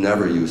market would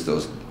never use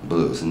those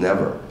blues,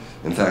 never.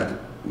 In fact,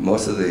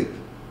 most of the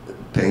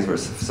paintings we're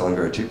selling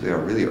very cheaply are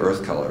really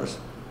earth colors.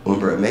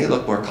 Umber, it may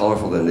look more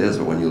colorful than it is,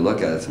 but when you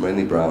look at it, it's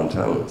mainly brown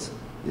tones.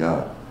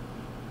 Yeah.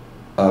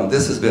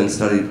 This has been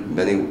studied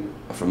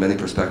from many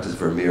perspectives,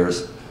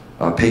 Vermeer's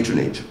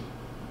patronage.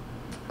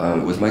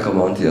 It was Michael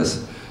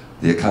Montius,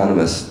 the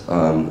economist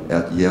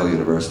at Yale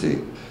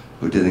University,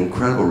 who did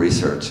incredible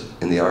research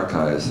in the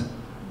archives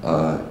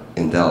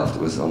in Delft.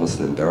 It was almost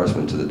an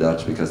embarrassment to the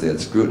Dutch because they had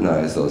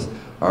scrutinized those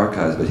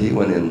archives, but he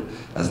went in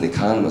as an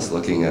economist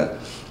looking at,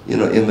 you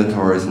know,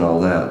 inventories and all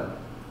that,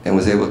 and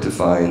was able to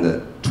find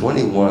that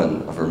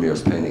 21 of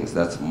Vermeer's paintings,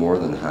 that's more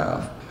than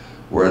half,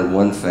 were in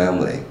one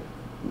family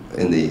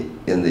in the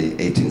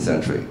 18th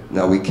century.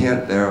 Now we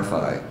can't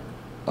verify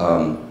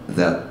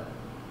that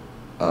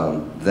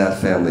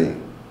that family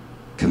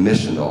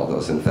commissioned all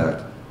those. In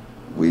fact,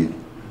 we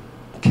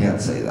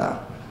can't say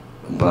that.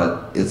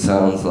 But it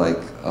sounds like,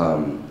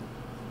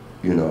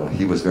 you know,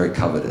 he was very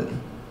coveted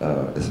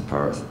as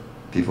far as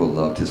people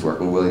loved his work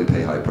and were willing to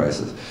pay high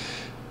prices.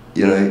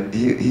 You know,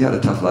 he had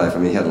a tough life. I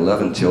mean, he had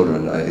 11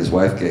 children. His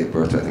wife gave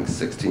birth to, I think,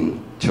 16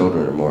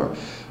 children or more.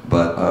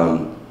 But,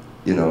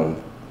 you know,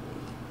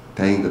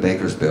 paying the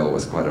baker's bill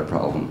was quite a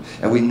problem.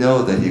 And we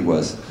know that he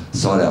was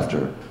sought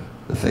after.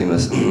 The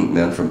famous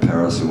man from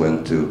Paris who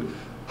went to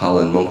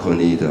Holland,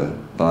 Montconi, to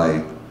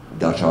buy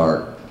Dutch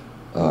art,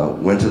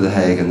 went to The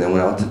Hague and then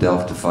went out to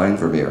Delft to find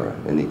Vermeer.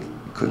 And he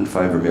couldn't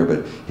find Vermeer,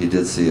 but he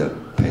did see a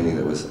painting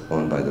that was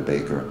owned by the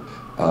baker.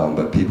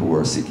 But people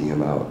were seeking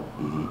him out.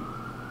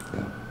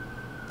 Yeah.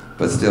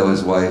 But still,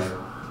 his wife,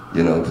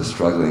 you know, was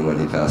struggling when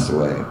he passed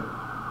away.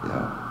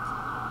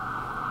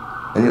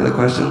 Yeah. Any other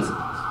questions?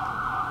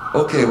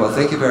 Okay, well,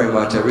 thank you very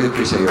much. I really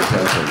appreciate your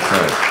attention.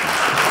 Sorry.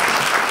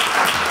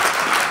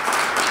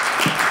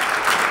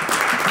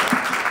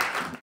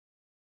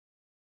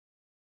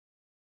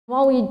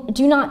 While we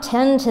do not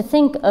tend to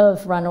think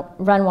of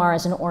Renoir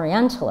as an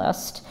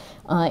Orientalist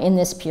in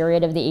this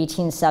period of the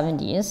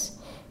 1870s,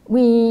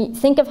 we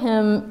think of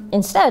him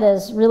instead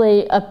as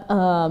really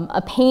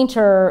a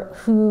painter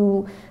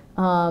who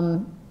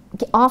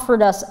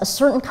offered us a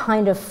certain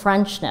kind of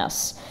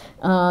Frenchness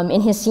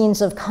in his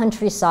scenes of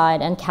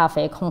countryside and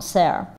café concert.